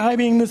remember the sky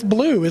being this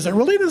blue. Is it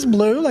really this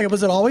blue? Like,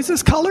 was it always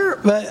this color?"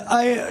 But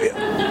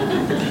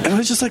it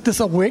was just like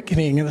this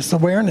awakening and this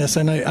awareness,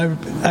 and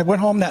I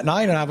went home that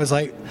night, and I was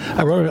like,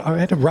 I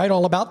had to write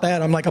all about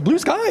that. I'm like, a blue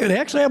sky? They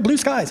actually have blue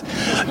skies,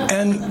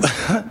 and.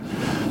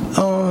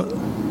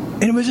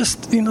 And it was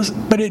just,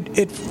 but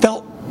it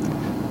felt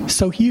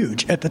so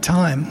huge at the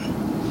time.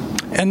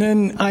 And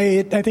then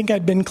I think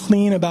I'd been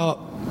clean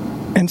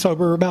and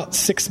sober about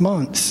 6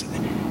 months,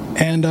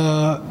 and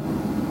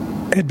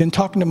had been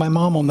talking to my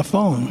mom on the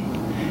phone.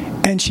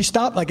 And she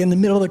stopped like in the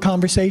middle of the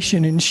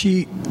conversation,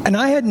 and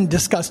I hadn't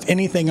discussed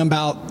anything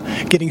about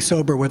getting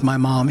sober with my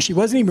mom. She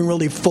wasn't even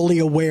really fully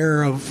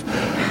aware of,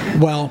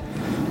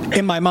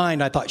 in my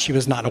mind, I thought she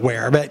was not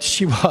aware, but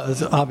she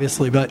was,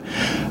 obviously, but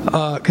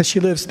because she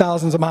lives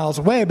thousands of miles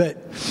away. But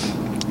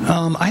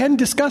I hadn't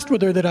discussed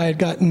with her that I had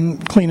gotten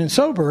clean and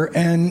sober,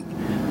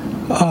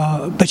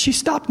 but she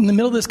stopped in the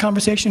middle of this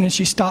conversation, and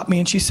she stopped me,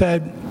 and she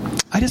said,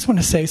 "I just want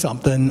to say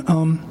something.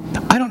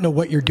 I don't know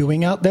what you're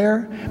doing out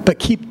there, but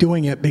keep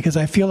doing it because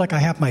I feel like I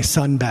have my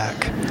son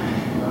back."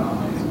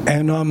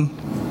 And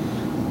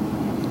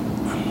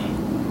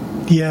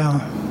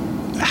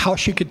how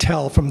she could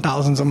tell from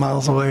thousands of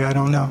miles away, I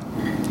don't know.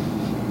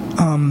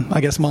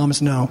 I guess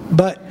moms know,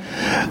 but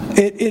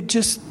it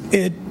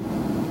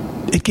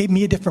gave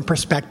me a different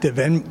perspective,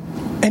 and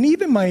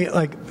even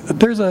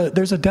there's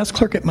a desk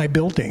clerk at my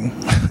building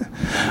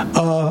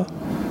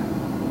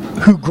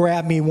who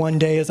grabbed me one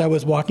day as I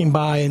was walking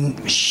by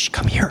and, "Shh,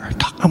 come here,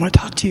 I want to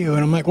talk to you."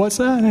 And I'm like, "What's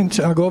that?" And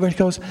I go over and she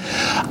goes,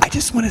 "I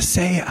just want to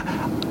say,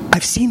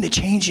 I've seen the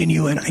change in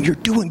you, and you're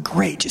doing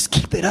great. Just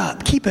keep it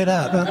up. Keep it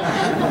up."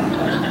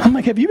 I'm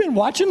like, "Have you been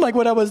watching like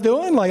what I was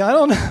doing?" Like, I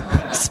don't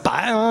know.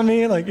 spy on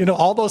me? Like,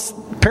 all those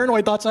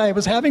paranoid thoughts I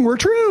was having were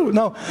true.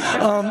 No.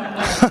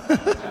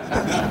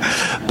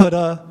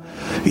 But,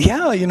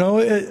 yeah,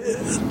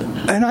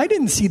 and I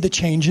didn't see the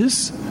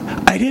changes.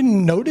 I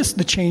didn't notice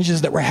the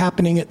changes that were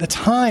happening at the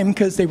time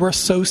because they were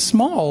so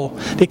small.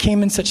 They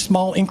came in such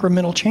small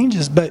incremental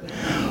changes. But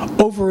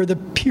over the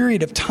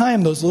period of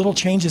time, those little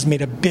changes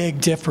made a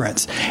big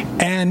difference.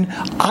 And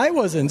I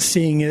wasn't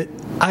seeing it.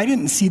 I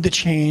didn't see the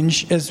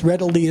change as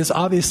readily as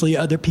obviously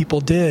other people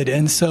did.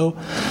 And so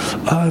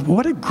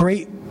what a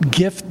great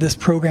gift this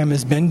program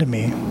has been to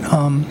me.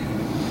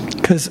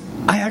 Because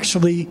I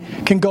actually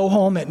can go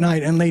home at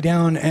night and lay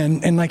down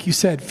and like you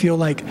said, feel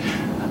like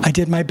I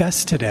did my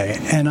best today,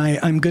 and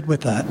I'm good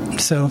with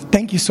that. So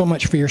thank you so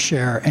much for your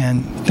share,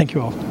 and thank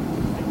you all.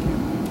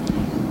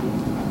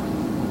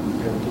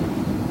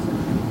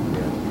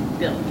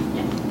 Bill.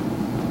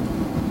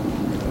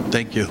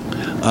 Thank you.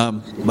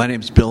 My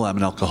name's Bill. I'm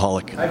an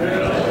alcoholic.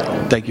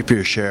 Thank you for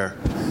your share.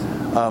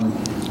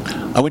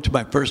 I went to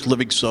my first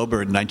living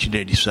sober in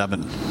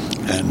 1987,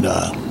 and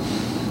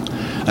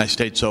I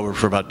stayed sober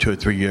for about 2 or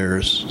 3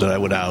 years. Then I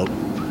went out.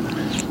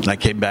 And I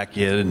came back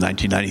in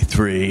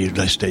 1993, and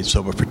I stayed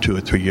sober for 2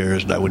 or 3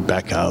 years, and I went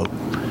back out.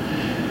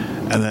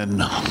 And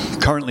then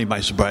currently my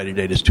sobriety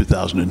date is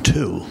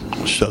 2002,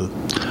 so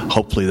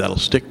hopefully that'll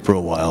stick for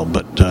a while.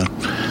 But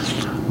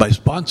my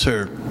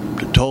sponsor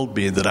told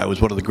me that I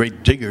was one of the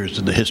great diggers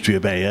in the history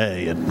of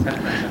AA, and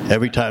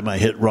every time I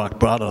hit rock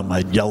bottom,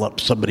 I'd yell up,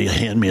 somebody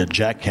hand me a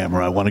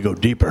jackhammer, I want to go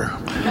deeper.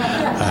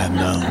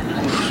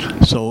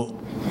 And so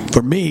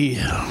for me,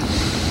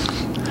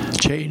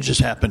 change has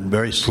happened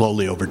very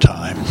slowly over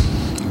time,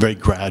 very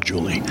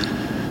gradually.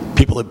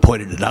 People have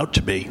pointed it out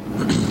to me,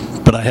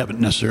 but I haven't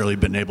necessarily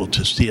been able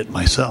to see it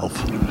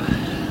myself.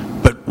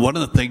 But two of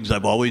the things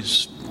I've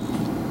always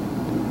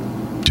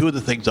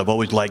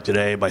liked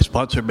today, my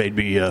sponsor made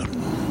me,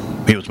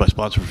 he was my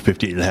sponsor for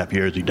 15 and a half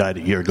years, he died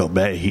a year ago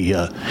May, he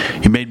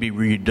made me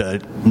read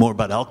more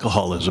about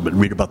alcoholism and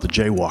read about the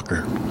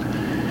jaywalker.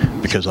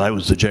 Because I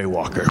was the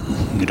jaywalker.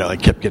 I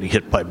kept getting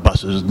hit by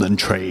buses and then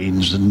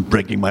trains and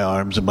breaking my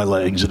arms and my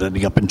legs and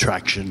ending up in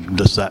traction and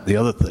this, that, and the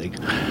other thing.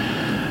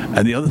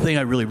 And the other thing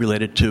I really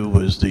related to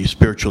was the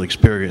spiritual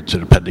experience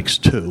in Appendix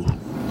 2,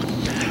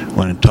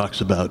 when it talks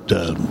about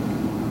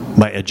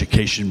my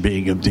education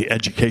being of the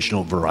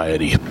educational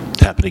variety,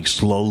 happening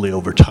slowly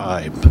over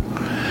time.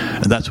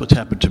 And that's what's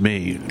happened to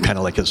me, kind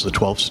of like as the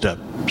 12th step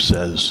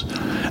says,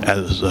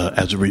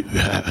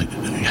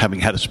 having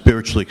had a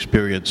spiritual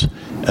experience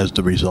as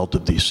the result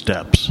of these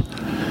steps.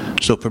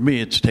 So for me,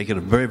 it's taken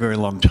a very, very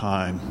long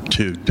time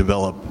to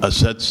develop a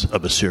sense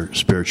of a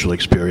spiritual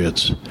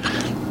experience.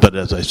 But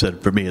as I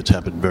said, for me, it's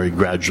happened very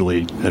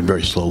gradually and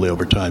very slowly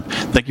over time.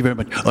 Thank you very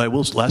much.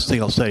 Last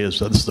thing I'll say is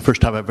this is the first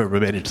time I've ever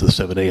made it to the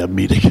 7 a.m.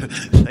 meeting.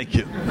 Thank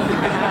you.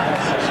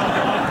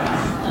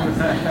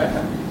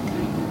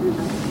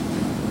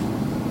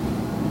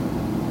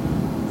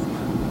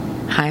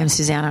 Hi, I'm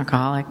Suzanne,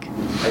 alcoholic.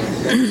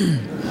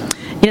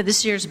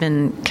 This year's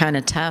been kind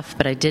of tough,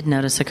 but I did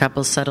notice a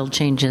couple subtle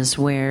changes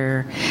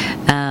where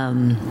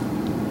I'm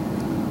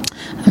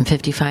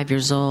 55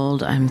 years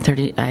old.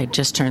 I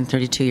just turned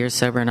 32 years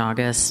sober in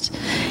August,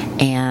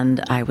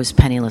 and I was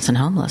penniless and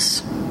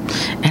homeless.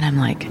 And I'm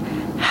like,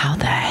 how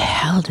the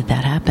hell did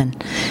that happen?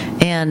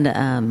 And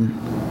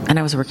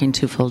I was working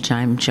 2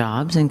 full-time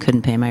jobs and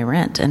couldn't pay my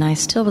rent. And I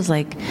still was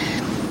like,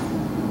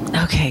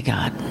 okay,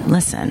 God,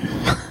 listen,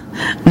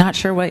 not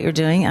sure what you're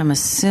doing. I'm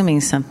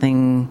assuming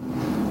something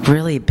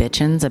really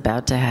bitchin's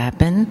about to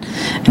happen,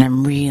 and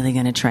I'm really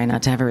going to try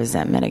not to have a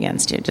resentment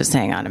against you. Just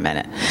hang on a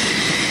minute.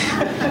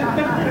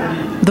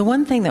 The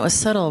one thing that was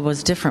subtle,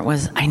 was different,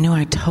 was I knew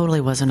I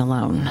totally wasn't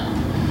alone.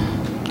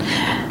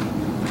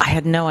 I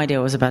had no idea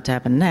what was about to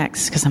happen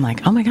next, because I'm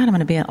like, oh my God, I'm going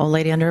to be an old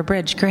lady under a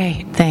bridge.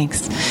 Great,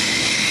 thanks.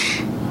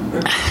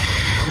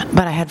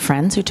 But I had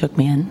friends who took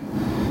me in.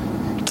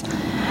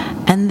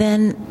 And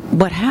then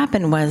what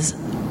happened was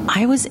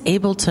I was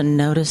able to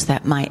notice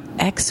that my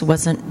ex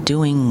wasn't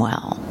doing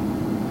well.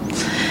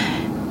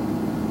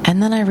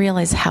 And then I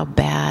realized how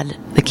bad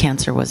the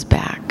cancer was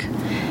back.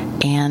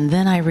 And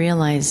then I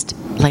realized,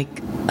 like,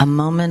 a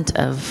moment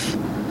of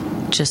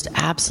just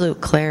absolute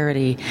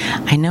clarity.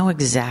 I know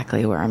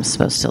exactly where I'm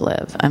supposed to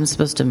live. I'm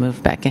supposed to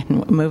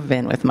move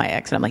in with my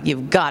ex. And I'm like,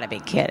 you've got to be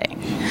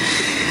kidding.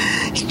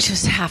 You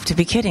just have to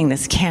be kidding.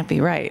 This can't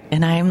be right.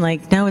 And I'm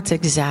like, no, it's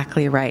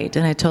exactly right.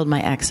 And I told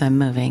my ex, I'm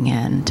moving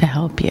in to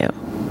help you.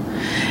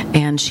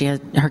 And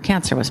her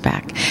cancer was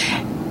back.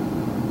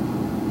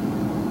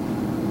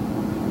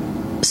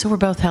 So we're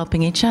both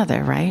helping each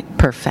other, right?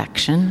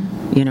 Perfection,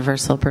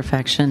 universal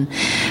perfection.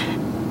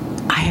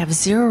 I have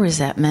zero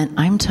resentment.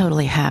 I'm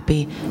totally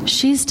happy.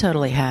 She's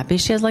totally happy.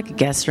 She has like a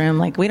guest room.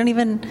 Like, we don't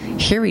even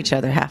hear each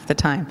other half the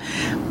time.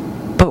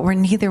 But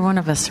neither one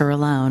of us are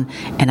alone,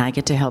 and I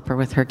get to help her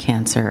with her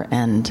cancer.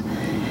 And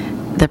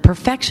the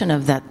perfection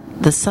of that,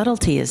 the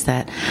subtlety is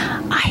that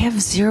I have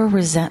zero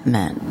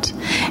resentment,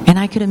 and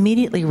I could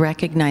immediately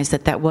recognize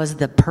that was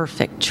the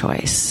perfect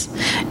choice.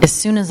 as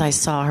soon as I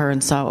saw her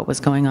and saw what was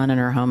going on in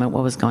her home and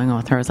what was going on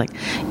with her, I was like,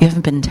 you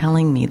haven't been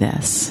telling me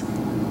this.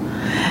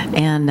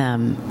 And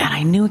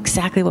I knew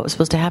exactly what was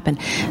supposed to happen.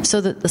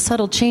 So the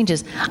subtle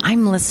changes,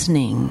 I'm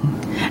listening,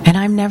 and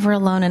I'm never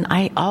alone, and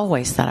I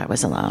always thought I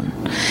was alone.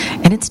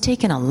 And it's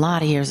taken a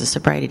lot of years of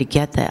sobriety to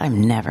get that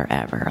I'm never,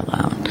 ever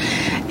alone.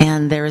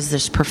 And there is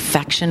this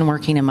perfection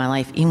working in my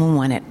life, even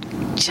when it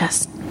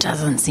just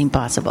doesn't seem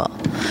possible.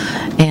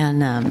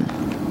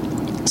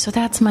 And so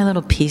that's my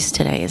little piece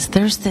today, is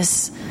there's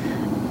this...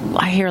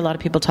 I hear a lot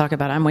of people talk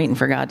about, I'm waiting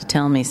for God to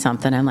tell me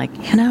something. I'm like,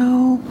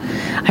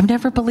 I've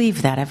never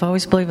believed that. I've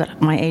always believed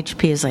that my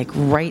HP is like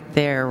right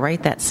there,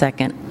 right that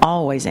second,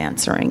 always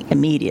answering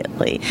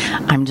immediately.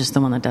 I'm just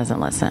the one that doesn't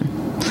listen.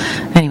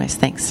 Anyways,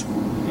 thanks.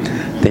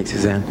 Thanks,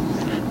 Suzanne.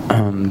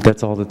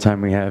 That's all the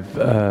time we have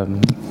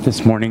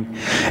this morning.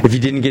 If you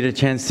didn't get a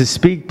chance to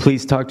speak,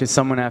 please talk to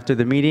someone after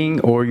the meeting,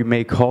 or you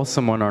may call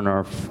someone on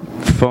our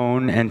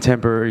phone and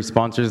temporary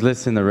sponsors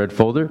list in the red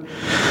folder.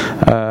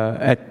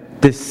 At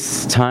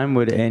this time,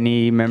 would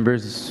any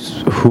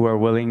members who are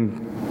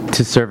willing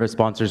to serve as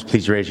sponsors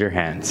please raise your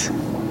hands?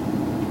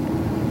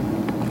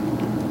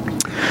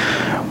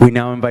 We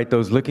now invite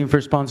those looking for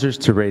sponsors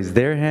to raise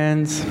their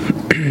hands.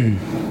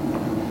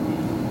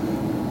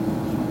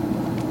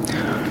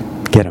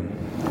 Get them.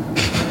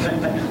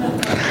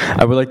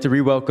 I would like to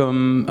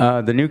re-welcome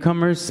the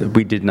newcomers.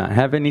 We did not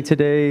have any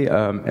today,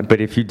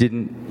 but if you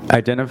didn't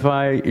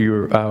identify,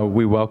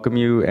 we welcome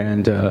you,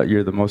 and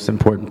you're the most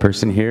important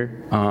person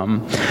here.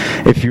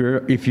 If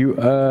you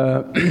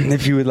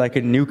would like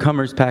a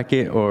newcomers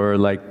packet or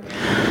like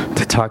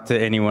to talk to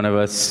any one of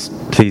us,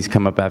 please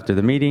come up after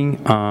the meeting.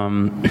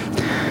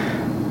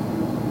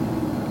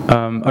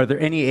 Are there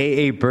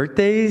any AA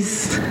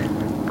birthdays?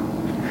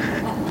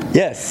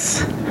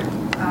 Yes.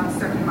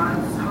 7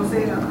 months.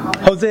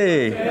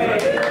 Jose.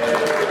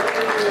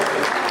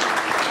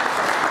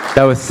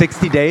 That was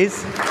 60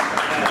 days?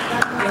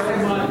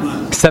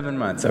 7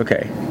 months,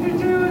 okay.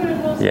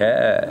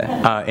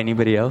 Yeah.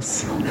 Anybody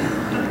else?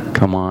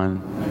 Come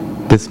on.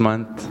 This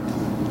month?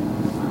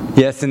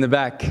 Yes, in the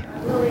back.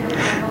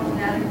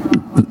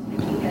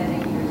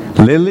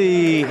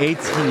 Lily,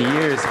 18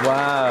 years.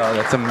 Wow,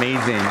 that's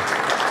amazing.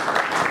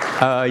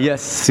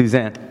 Yes,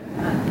 Suzanne.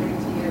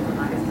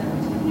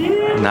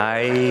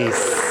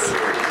 Nice.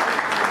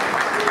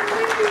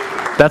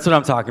 That's what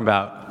I'm talking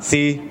about.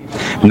 See?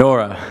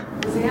 Nora.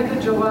 It was the end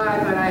of July,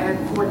 but I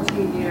had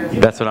 14 years.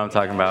 That's what I'm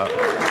talking about.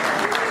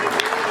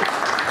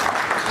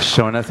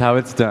 Showing us how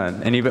it's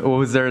done.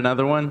 Was there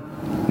another one?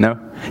 No?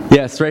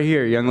 Yes, right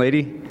here, young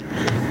lady.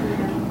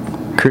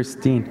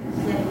 Christine.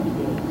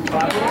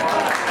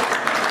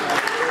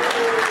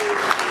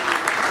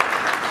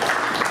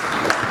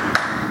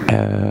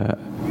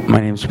 My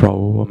name's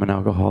Raul. I'm an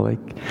alcoholic.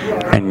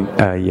 And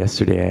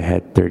yesterday I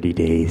had 30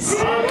 days.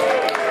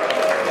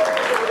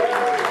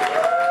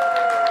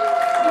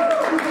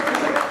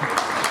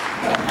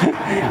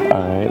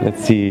 All right,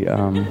 let's see.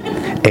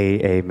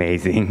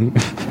 Amazing.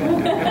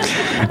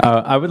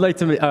 I would like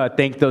to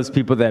thank those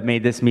people that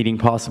made this meeting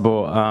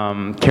possible.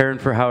 Karen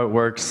for how it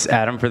works,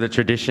 Adam for the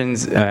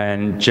traditions,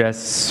 and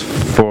Jess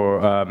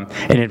for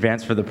in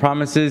advance for the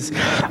promises.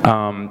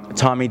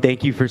 Tommy,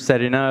 thank you for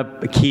setting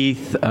up.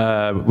 Keith,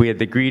 we had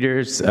the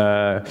greeters.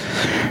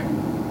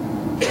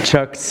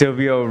 Chuck,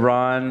 Silvio,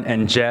 Ron,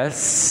 and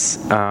Jess.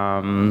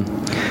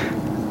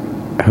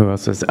 Who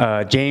else was?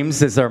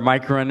 James is our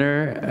mic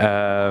runner.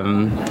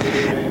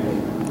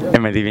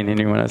 Am I leaving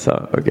anyone else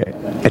out? Okay.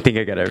 I think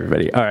I got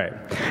everybody. All right.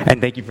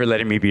 And thank you for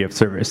letting me be of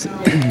service.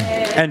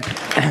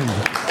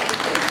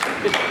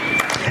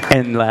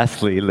 And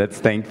lastly, let's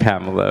thank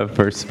Pamela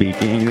for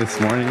speaking this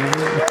morning.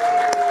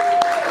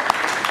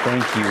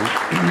 Thank you.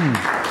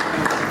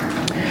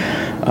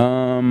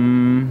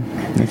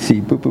 Let's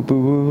see.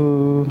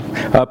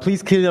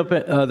 Please clean up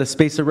the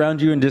space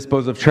around you and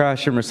dispose of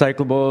trash and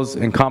recyclables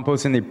and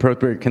compost in the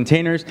appropriate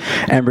containers,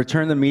 and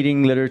return the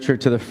meeting literature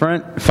to the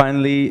front.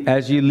 Finally,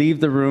 as you leave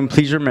the room,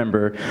 please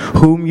remember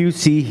whom you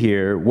see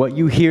here, what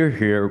you hear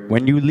here,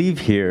 when you leave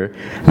here,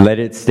 let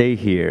it stay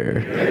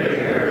here.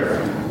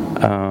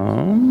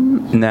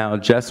 Now,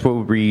 Jess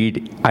will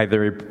read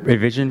either a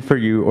vision for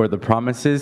you or the promises